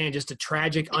way of saying, just a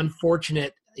tragic,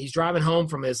 unfortunate. He's driving home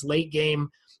from his late game.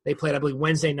 They played, I believe,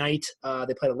 Wednesday night.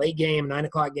 They played a late game,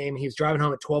 9:00 game. He was driving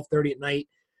home at 12:30 at night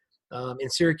in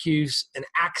Syracuse. An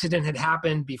accident had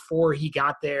happened before he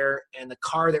got there, and the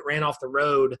car that ran off the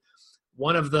road,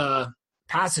 one of the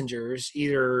passengers,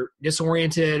 either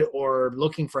disoriented or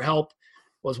looking for help,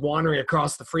 was wandering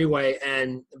across the freeway,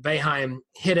 and Boeheim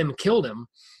hit him, killed him.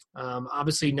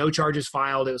 Obviously, no charges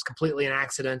filed. It was completely an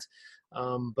accident.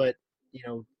 But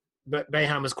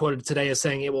Boeheim was quoted today as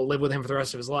saying it will live with him for the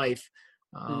rest of his life.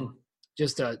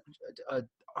 Just a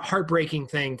heartbreaking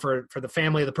thing for the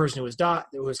family of the person who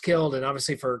was killed, and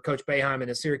obviously for Coach Boeheim and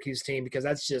his Syracuse team, because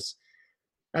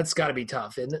that's got to be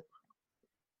tough, isn't it?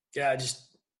 Yeah,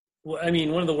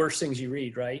 one of the worst things you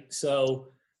read, right? So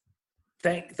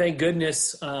thank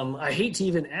goodness. I hate to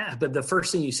even ask, but the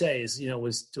first thing you say is,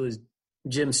 was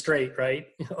Jim straight, right?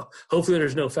 Hopefully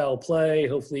there's no foul play.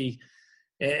 Hopefully.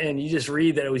 And you just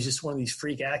read that it was just one of these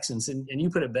freak accidents. And you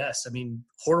put it best. I mean,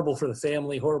 horrible for the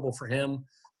family, horrible for him.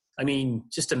 I mean,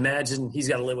 just imagine he's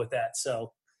got to live with that.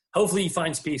 So hopefully he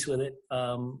finds peace with it.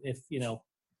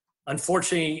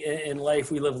 Unfortunately in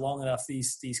life, we live long enough,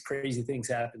 these crazy things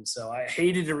happen. So I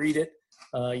hated to read it.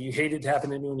 You hate it to happen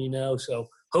to anyone. So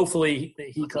hopefully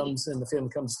he comes and the family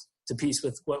comes to peace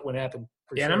with what would happen.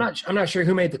 Yeah, sure. And I'm not sure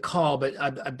who made the call, but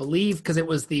I believe because it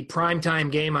was the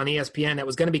primetime game on ESPN that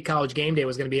was going to be College Game Day,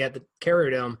 was going to be at the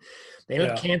Carrier Dome. They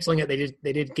ended up canceling it.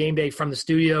 They did game day from the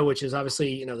studio, which is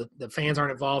obviously, the fans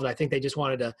aren't involved. I think they just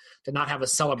wanted to not have a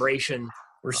celebration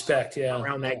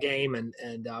around that game,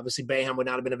 and obviously Boeheim would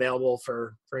not have been available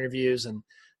for interviews. And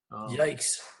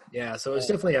yikes. Yeah, so it's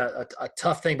definitely a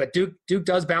tough thing. But Duke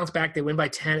does bounce back. They win by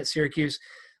 10 at Syracuse.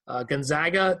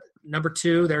 Gonzaga, number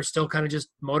 2, they're still kind of just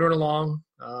motoring along.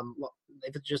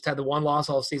 They've just had the one loss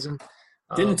all season.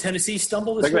 Didn't Tennessee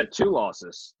stumble this week? They've got 2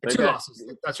 losses.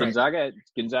 Losses. That's right.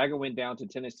 Gonzaga went down to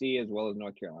Tennessee as well as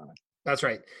North Carolina. That's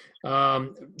right.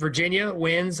 Virginia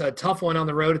wins a tough one on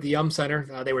the road at the Yum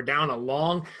Center. They were down a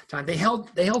long time. They held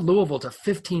Louisville to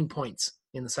 15 points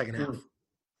in the second half.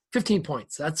 15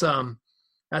 points. That's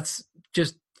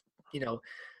just,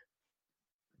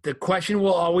 the question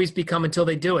will always become until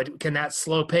they do it, can that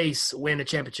slow pace win a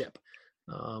championship?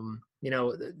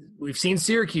 We've seen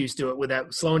Syracuse do it with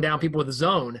that slowing down people with the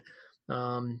zone.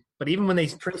 But even when they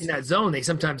in that zone, they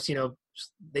sometimes,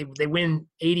 they win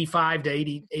 85 to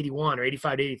 81 or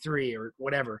 85 to 83 or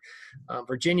whatever.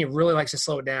 Virginia really likes to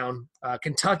slow it down.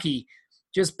 Kentucky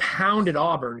just pounded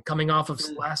Auburn coming off of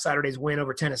last Saturday's win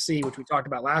over Tennessee, which we talked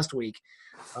about last week.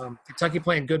 Kentucky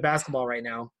playing good basketball right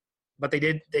now. But they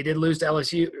did lose to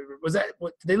LSU.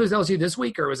 Did they lose to LSU this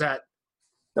week, or was that?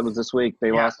 That was this week.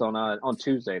 They lost on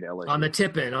Tuesday to LSU. On the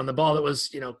tip-in, on the ball that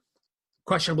was,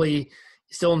 questionably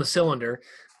still in the cylinder.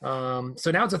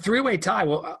 So now it's a 3-way tie.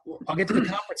 Well, I'll get to the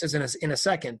conferences in a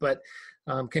second. But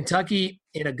Kentucky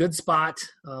in a good spot.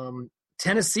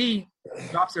 Tennessee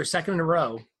drops their second in a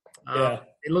row.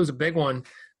 They lose a big one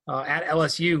at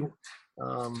LSU.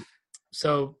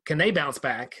 So can they bounce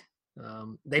back?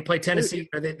 They play Tennessee.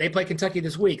 They play Kentucky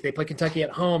this week. They play Kentucky at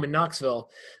home in Knoxville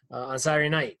on Saturday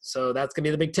night. So that's going to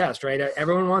be the big test, right?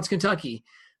 Everyone wants Kentucky,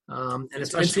 and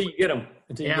especially until you get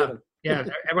them. Yeah,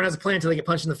 everyone has a plan until they get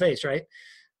punched in the face, right?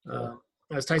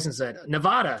 As Tyson said,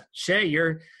 Nevada, Che,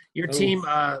 your team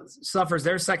suffers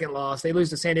their second loss. They lose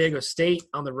to San Diego State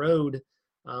on the road.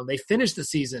 They finished the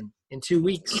season in 2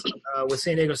 weeks with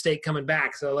San Diego State coming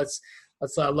back. So let's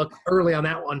look early on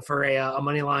that one for a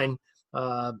money line.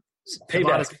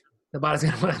 Nevada's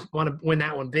going to want to win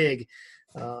that one big.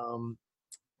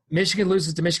 Michigan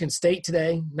loses to Michigan State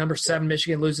today. Number 7,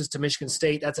 Michigan loses to Michigan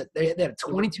State. They had a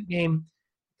 22-game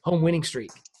home winning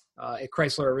streak at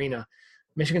Chrysler Arena.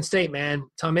 Michigan State, man,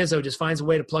 Tom Izzo just finds a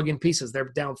way to plug in pieces.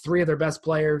 They're down 3 of their best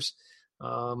players.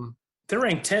 They're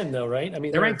ranked 10, though, right? I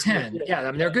mean, they're ranked 10. Yeah,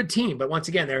 I mean, they're a good team, but once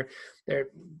again, they're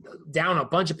down a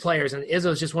bunch of players, and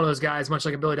Izzo's just one of those guys, much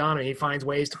like a Billy Donovan. He finds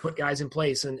ways to put guys in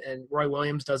place, and Roy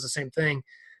Williams does the same thing.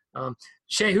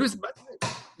 Shay, who's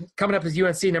coming up as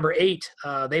UNC number 8?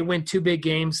 They win 2 big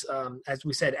games, as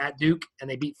we said, at Duke, and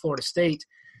they beat Florida State.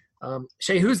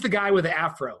 Shay, who's the guy with the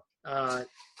afro?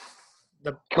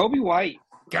 Kobe White.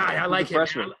 God, I like him.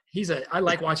 I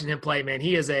like watching him play, man.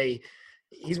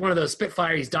 He's one of those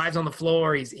Spitfire. He dives on the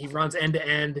floor. He runs end to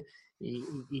end.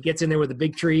 He gets in there with the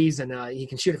big trees, and he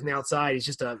can shoot it from the outside. He's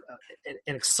just an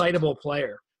excitable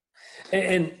player.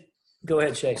 And go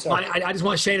ahead, Shay. Sorry. I just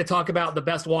want Shay to talk about the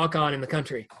best walk-on in the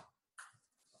country.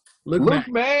 Luke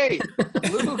May.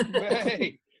 Luke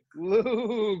May.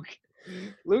 Luke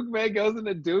May goes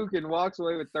into Duke and walks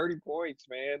away with 30 points,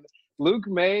 man. Luke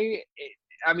May,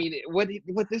 I mean, what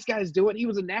this guy's doing, he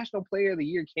was a National Player of the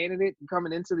Year candidate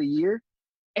coming into the year,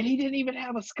 and he didn't even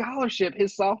have a scholarship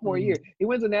his sophomore year. He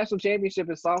wins a national championship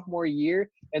his sophomore year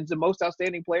and is the most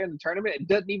outstanding player in the tournament and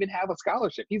doesn't even have a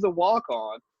scholarship. He's a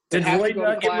walk-on. Did Roy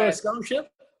not give him a scholarship?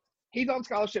 He's on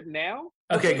scholarship now.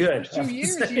 Okay, good. 2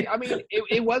 years.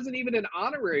 It wasn't even an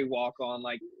honorary walk-on.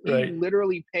 Like, he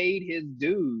literally paid his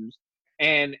dues,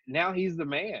 and now he's the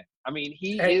man. I mean,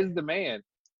 he is the man.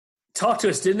 Talk to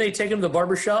us. Didn't they take him to the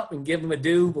barbershop and give him a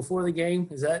due before the game?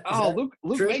 Is that Luke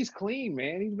May's clean,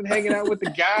 man. He's been hanging out with the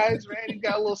guys, man. He's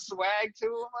got a little swag to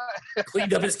him.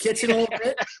 Cleaned up his kitchen a little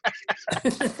bit.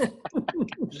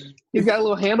 He's got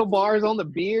little handlebars on the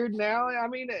beard now. I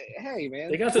mean, hey,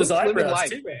 man. They got those eyebrows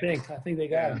too, I think they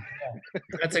got them.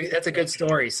 Yeah. That's a good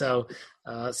story. So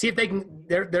see if they can.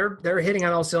 They're hitting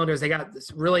on all cylinders. They got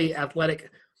this really athletic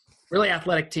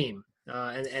team,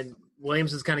 and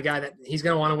Williams is the kind of guy that he's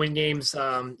going to want to win games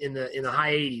in the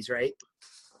high 80s, right?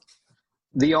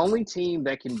 The only team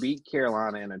that can beat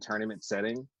Carolina in a tournament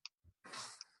setting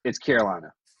is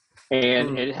Carolina.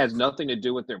 And it has nothing to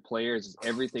do with their players. It's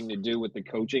everything to do with the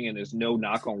coaching, and there's no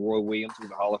knock on Roy Williams,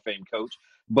 who's a Hall of Fame coach.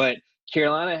 But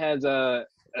Carolina has a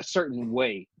certain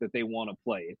way that they want to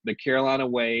play. The Carolina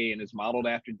way, and it's modeled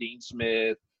after Dean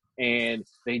Smith. And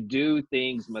they do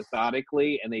things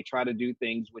methodically, and they try to do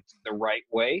things with the right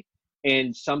way.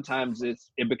 And sometimes it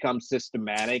becomes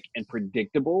systematic and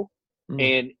predictable,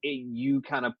 and you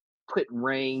kind of put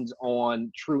reins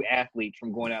on true athletes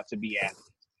from going out to be athletes.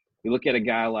 You look at a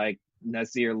guy like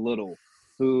Nasir Little,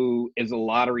 who is a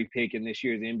lottery pick in this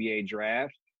year's NBA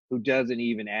draft, who doesn't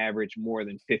even average more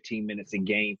than 15 minutes a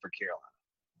game for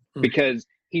Carolina because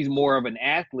he's more of an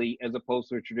athlete as opposed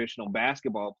to a traditional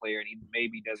basketball player, and he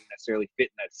maybe doesn't necessarily fit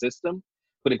in that system.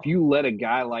 But if you let a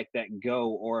guy like that go,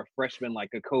 or a freshman like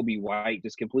a Kobe White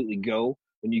just completely go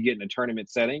when you get in a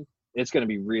tournament setting, it's going to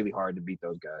be really hard to beat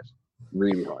those guys.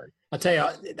 Really hard. I'll tell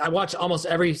you, I watch almost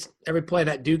every play of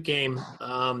that Duke game,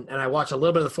 and I watch a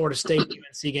little bit of the Florida State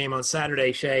UNC game on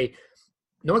Saturday, Shay.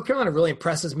 North Carolina really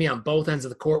impresses me on both ends of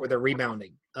the court with their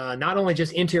rebounding. Not only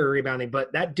just interior rebounding,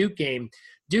 but that Duke game,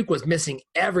 Duke was missing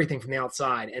everything from the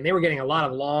outside, and they were getting a lot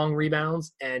of long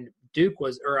rebounds, and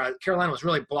Carolina was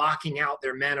really blocking out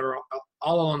their men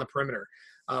all along the perimeter,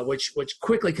 which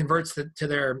quickly converts to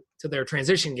their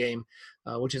transition game,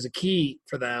 which is a key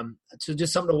for them. So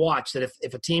just something to watch, that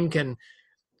if a team can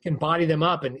body them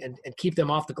up and keep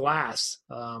them off the glass,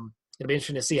 it'll be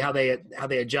interesting to see how they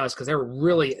adjust, because they're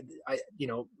really,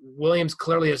 Williams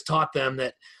clearly has taught them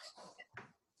that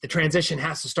the transition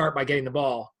has to start by getting the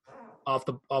ball off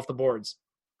the boards.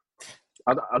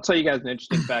 I'll tell you guys an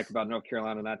interesting fact about North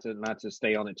Carolina, not to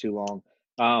stay on it too long.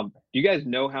 Do you guys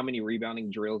know how many rebounding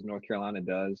drills North Carolina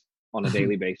does on a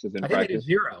daily basis in practice?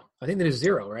 I think that is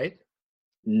zero, right?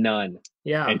 None.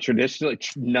 Yeah. And traditionally,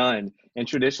 none. And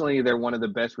traditionally, they're one of the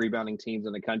best rebounding teams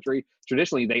in the country.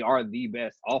 Traditionally, they are the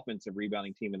best offensive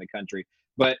rebounding team in the country.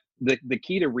 But the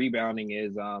key to rebounding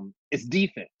is it's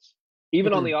defense.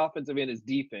 Even on the offensive end, is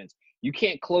defense. You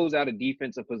can't close out a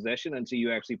defensive possession until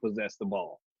you actually possess the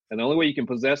ball. And the only way you can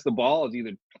possess the ball is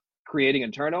either creating a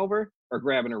turnover or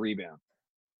grabbing a rebound.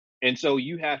 And so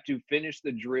you have to finish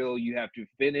the drill. You have to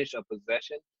finish a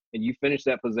possession, and you finish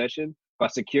that possession by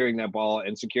securing that ball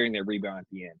and securing that rebound at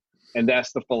the end. And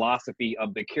that's the philosophy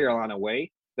of the Carolina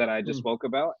way that I just spoke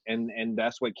about. And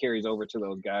that's what carries over to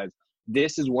those guys.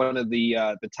 This is one of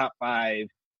the top 5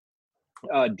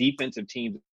 defensive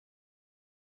teams.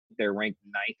 They're ranked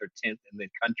 9th or 10th in the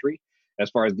country as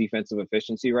far as defensive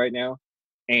efficiency right now.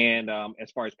 And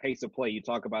as far as pace of play, you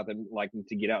talk about them liking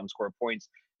to get out and score points.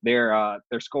 they're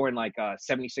scoring like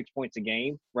 76 points a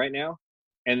game right now,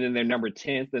 and then they're number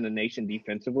 10th in the nation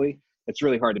defensively. It's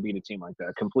really hard to beat a team like that,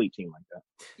 a complete team like that.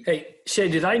 Hey, Che,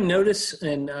 did I notice,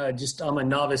 and just I'm a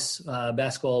novice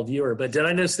basketball viewer, but did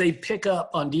I notice they pick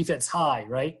up on defense high,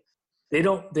 right? They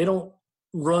don't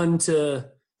run to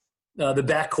the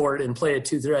backcourt and play a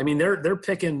 2-3. I mean, they're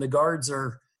picking, the guards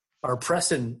are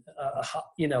pressing,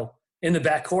 in the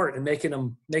backcourt and making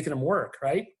them work,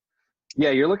 right?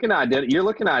 Yeah, you're looking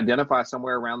to identify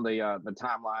somewhere around the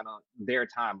timeline on their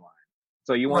timeline.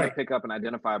 So you want to pick up and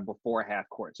identify before half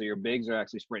court. So your bigs are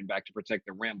actually sprinting back to protect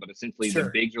the rim, but essentially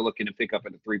the bigs are looking to pick up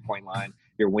at the 3-point line,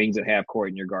 your wings at half court,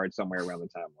 and your guards somewhere around the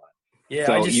timeline. Yeah,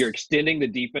 so you're extending the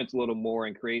defense a little more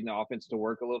and creating the offense to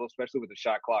work a little, especially with the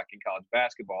shot clock in college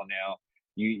basketball now.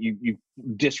 You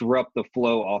disrupt the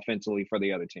flow offensively for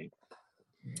the other team.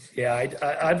 Yeah,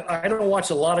 I don't watch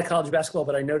a lot of college basketball,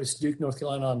 but I noticed Duke, North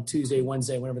Carolina on Tuesday,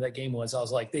 Wednesday, whenever that game was. I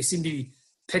was like, they seem to be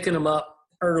picking them up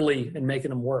early and making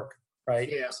them work. Right.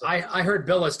 Yeah, so. I heard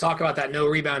Billis talk about that no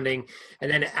rebounding,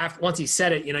 and then once he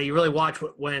said it, you really watch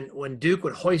when Duke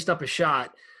would hoist up a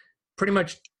shot. Pretty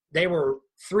much, they were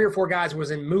 3 or 4 guys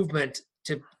was in movement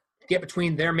to get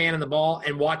between their man and the ball,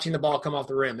 and watching the ball come off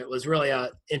the rim. It was really a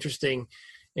interesting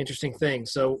thing.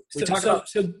 So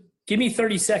give me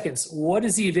 30 seconds. What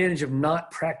is the advantage of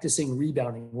not practicing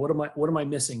rebounding? What am I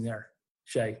missing there,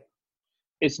 Che?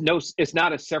 It's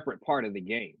not a separate part of the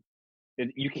game.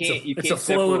 It's a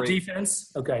flow of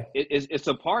defense. Okay. It's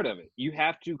a part of it. You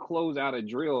have to close out a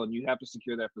drill and you have to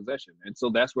secure that possession. And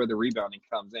so that's where the rebounding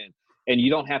comes in. And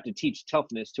you don't have to teach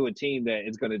toughness to a team that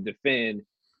is going to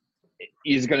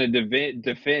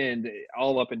defend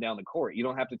all up and down the court. You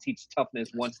don't have to teach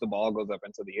toughness once the ball goes up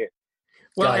into the air.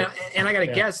 Well, and I got to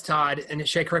guess, Todd, and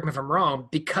Che, correct me if I'm wrong,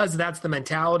 because that's the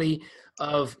mentality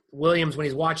of Williams when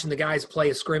he's watching the guys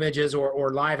play scrimmages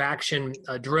or live action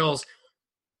drills.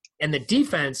 And the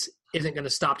defense isn't going to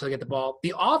stop till they get the ball.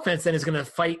 The offense then is going to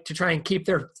fight to try and keep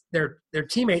their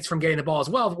teammates from getting the ball as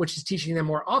well, which is teaching them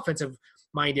more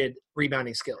offensive-minded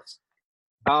rebounding skills.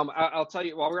 I'll tell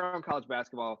you, while we're on college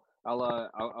basketball,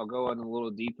 I'll go on a little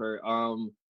deeper.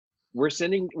 We're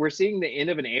seeing the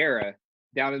end of an era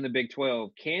down in the Big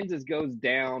 12. Kansas goes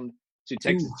down to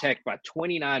Texas Tech by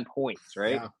 29 points,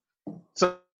 right? Yeah.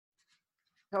 So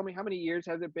tell me, how many years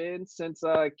has it been since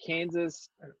Kansas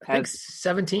has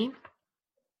 17?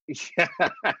 Yeah.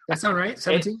 That sound right?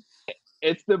 17?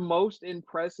 It's the most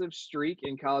impressive streak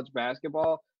in college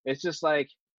basketball. It's just like,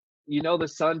 the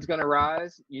sun's going to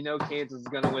rise. Kansas is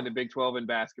going to win the Big 12 in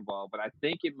basketball, but I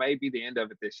think it may be the end of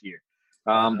it this year.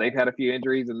 They've had a few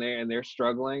injuries and they're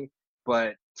struggling,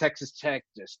 but Texas Tech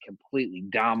just completely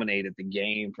dominated the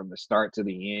game from the start to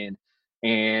the end.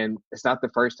 And it's not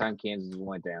the first time Kansas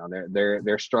went down.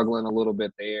 They're struggling a little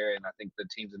bit there, and I think the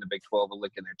teams in the Big 12 are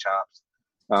licking their chops.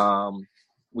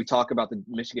 We talk about the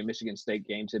Michigan State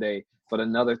game today, but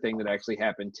another thing that actually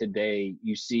happened today,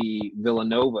 you see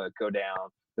Villanova go down,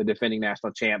 the defending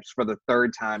national champs, for the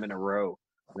 3rd time in a row.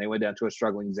 And they went down to a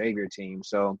struggling Xavier team.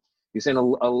 So you're seeing a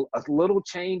little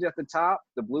change at the top.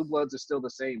 The Blue Bloods are still the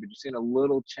same, but you're seeing a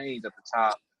little change at the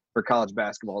top for college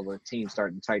basketball, the teams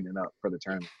starting to tighten it up for the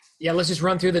tournament. Yeah, let's just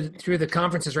run through the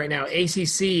conferences right now.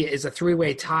 ACC is a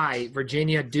 3-way tie: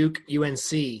 Virginia, Duke,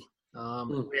 UNC.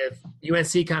 With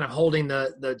UNC kind of holding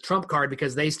the trump card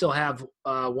because they still have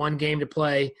one game to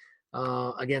play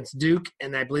against Duke,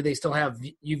 and I believe they still have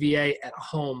UVA at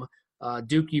home.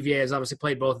 Duke UVA has obviously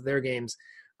played both of their games.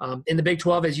 In the Big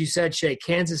 12, as you said, Che,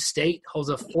 Kansas State holds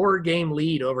a 4-game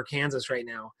lead over Kansas right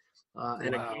now.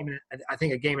 And I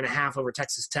think a game and a half over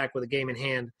Texas Tech with a game in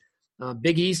hand.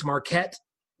 Big East, Marquette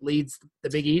leads the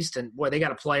Big East, and boy, they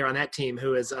got a player on that team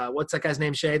who is what's that guy's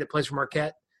name, Che, that plays for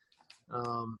Marquette?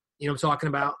 You know what I'm talking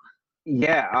about?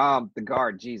 Yeah, the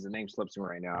guard. Geez, the name slips me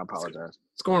right now. I apologize.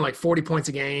 Scoring like 40 points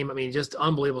a game. I mean, just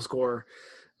unbelievable scorer.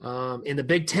 In the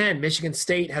Big 10, Michigan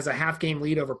State has a half-game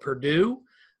lead over Purdue.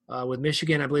 With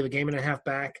Michigan, I believe, a game and a half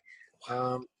back.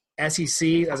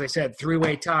 SEC, as I said,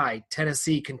 3-way tie: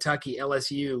 Tennessee, Kentucky,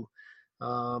 LSU.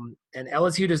 And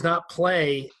LSU does not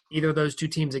play either of those two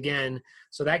teams again.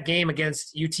 So that game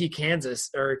against UT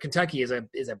Kansas or Kentucky is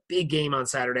a big game on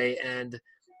Saturday. And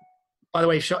by the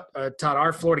way, Todd,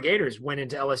 our Florida Gators went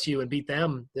into LSU and beat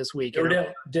them this week.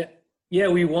 Yeah,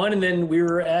 we won, and then we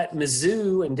were at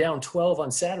Mizzou and down 12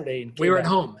 on Saturday. And we were at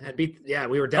home and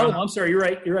we were down. Oh, I'm sorry, you're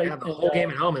right. Yeah, the whole game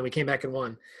at home, and we came back and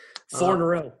won. 4 in a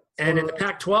row. And in the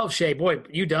Pac-12, Shea, boy,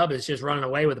 UW is just running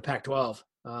away with the Pac-12.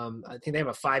 I think they have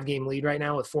a 5-game lead right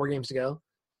now with 4 games to go.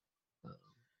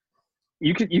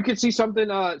 You could see something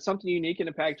unique in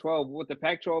the Pac-12, with the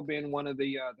Pac-12 being one of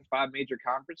the 5 major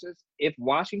conferences. If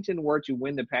Washington were to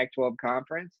win the Pac-12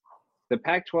 conference, the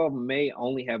Pac-12 may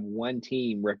only have one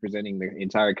team representing the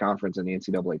entire conference in the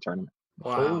NCAA tournament.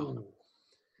 Wow.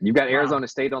 You've got Arizona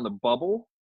State on the bubble,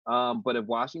 but if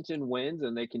Washington wins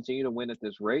and they continue to win at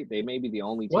this rate, they may be the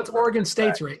only team. What's Oregon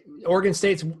State's rate? Oregon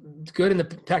State's good in the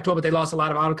Pac-12, but they lost a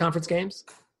lot of out-of-conference games?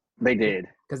 They did.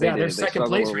 Because they're second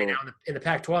place right now in the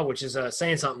Pac-12, which is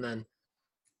saying something then.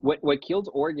 What kills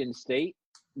Oregon State,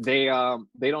 they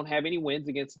don't have any wins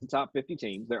against the top 50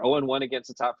 teams. They're 0-1 against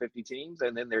the top 50 teams,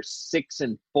 and then they're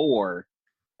 6-4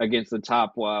 against the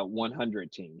top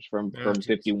 100 teams from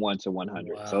 51 to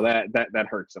 100. Wow. So that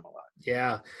hurts them a lot.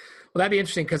 Yeah. Well, that'd be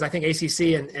interesting because I think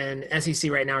ACC and SEC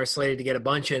right now are slated to get a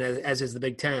bunch in, as is the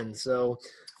Big Ten. So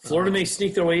Florida may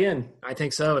sneak their way in. I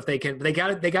think so. If they can, they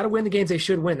got to win the games they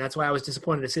should win. That's why I was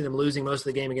disappointed to see them losing most of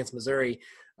the game against Missouri.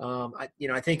 I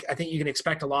think you can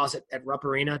expect a loss at Rupp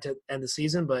Arena to end the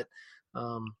season, but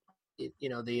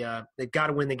they've got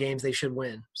to win the games they should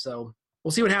win. So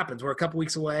we'll see what happens. We're a couple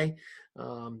weeks away.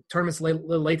 Tournament's a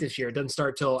little late this year. It doesn't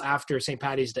start till after St.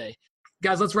 Patty's Day.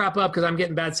 Guys, let's wrap up because I'm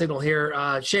getting bad signal here.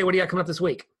 Che, what do you got coming up this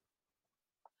week?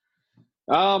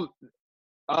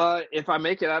 If I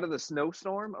make it out of the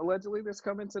snowstorm, allegedly, that's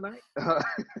coming tonight.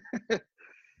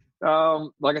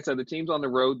 Like I said, the team's on the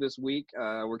road this week.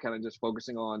 We're kind of just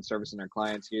focusing on servicing our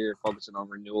clients here, focusing on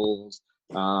renewals,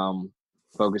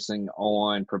 focusing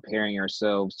on preparing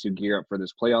ourselves to gear up for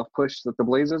this playoff push that the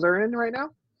Blazers are in right now.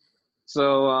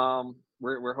 So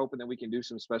we're hoping that we can do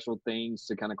some special things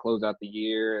to kind of close out the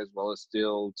year, as well as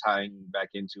still tying back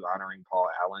into honoring Paul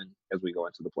Allen as we go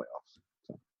into the playoffs.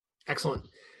 So. Excellent.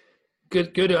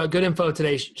 Good info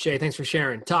today, Che. Thanks for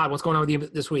sharing. Todd, what's going on with you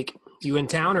this week? You in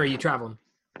town or are you traveling?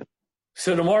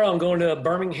 So tomorrow I'm going to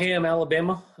Birmingham,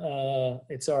 Alabama.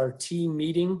 It's our team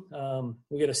meeting.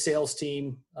 We get a sales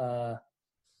team.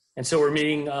 And so we're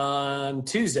meeting on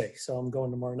Tuesday. So I'm going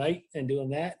tomorrow night and doing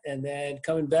that. And then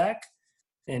coming back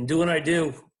and doing what I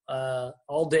do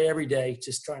all day, every day,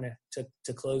 just trying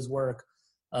to close work.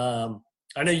 I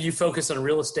know you focus on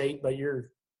real estate, but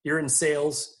you're in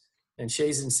sales and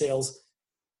Che's in sales.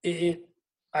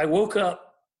 I woke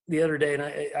up the other day and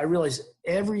I realized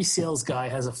every sales guy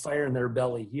has a fire in their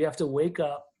belly. You have to wake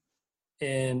up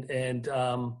and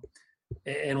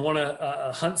want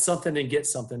to hunt something and get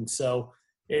something. So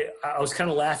I was kind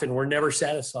of laughing. We're never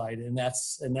satisfied, and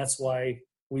that's why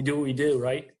we do what we do,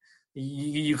 right?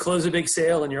 You close a big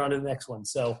sale and you're on to the next one.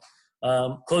 So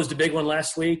closed a big one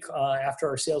last week after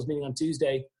our sales meeting on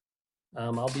Tuesday.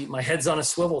 My head's on a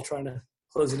swivel trying to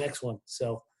close the next one.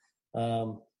 So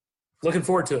looking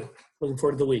forward to it. Looking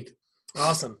forward to the week.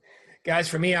 Awesome. Guys,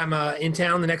 for me, I'm in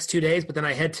town the next 2 days, but then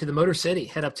I head to the Motor City,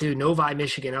 head up to Novi,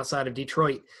 Michigan, outside of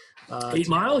Detroit. 8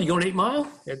 Mile? You going 8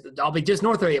 Mile? I'll be just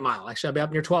north of 8 Mile. Actually, I'll be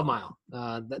up near 12 Mile.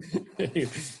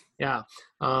 Yeah.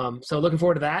 So looking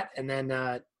forward to that. And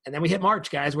then we hit March,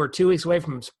 guys. We're 2 weeks away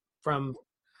from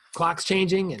clocks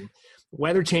changing and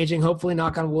weather changing, hopefully,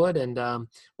 knock on wood. And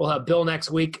we'll have Bill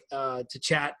next week to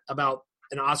chat about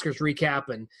an Oscars recap,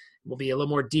 and we'll be a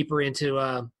little more deeper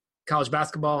into college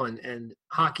basketball and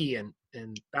hockey and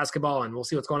basketball, and we'll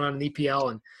see what's going on in the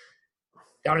EPL and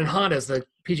down in Honda as the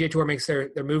PGA Tour makes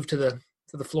their move to the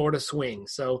Florida swing.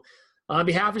 So on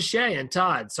behalf of Che and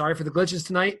Todd, sorry for the glitches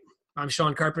tonight. I'm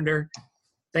Sean Carpenter.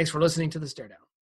 Thanks for listening to the StareDown.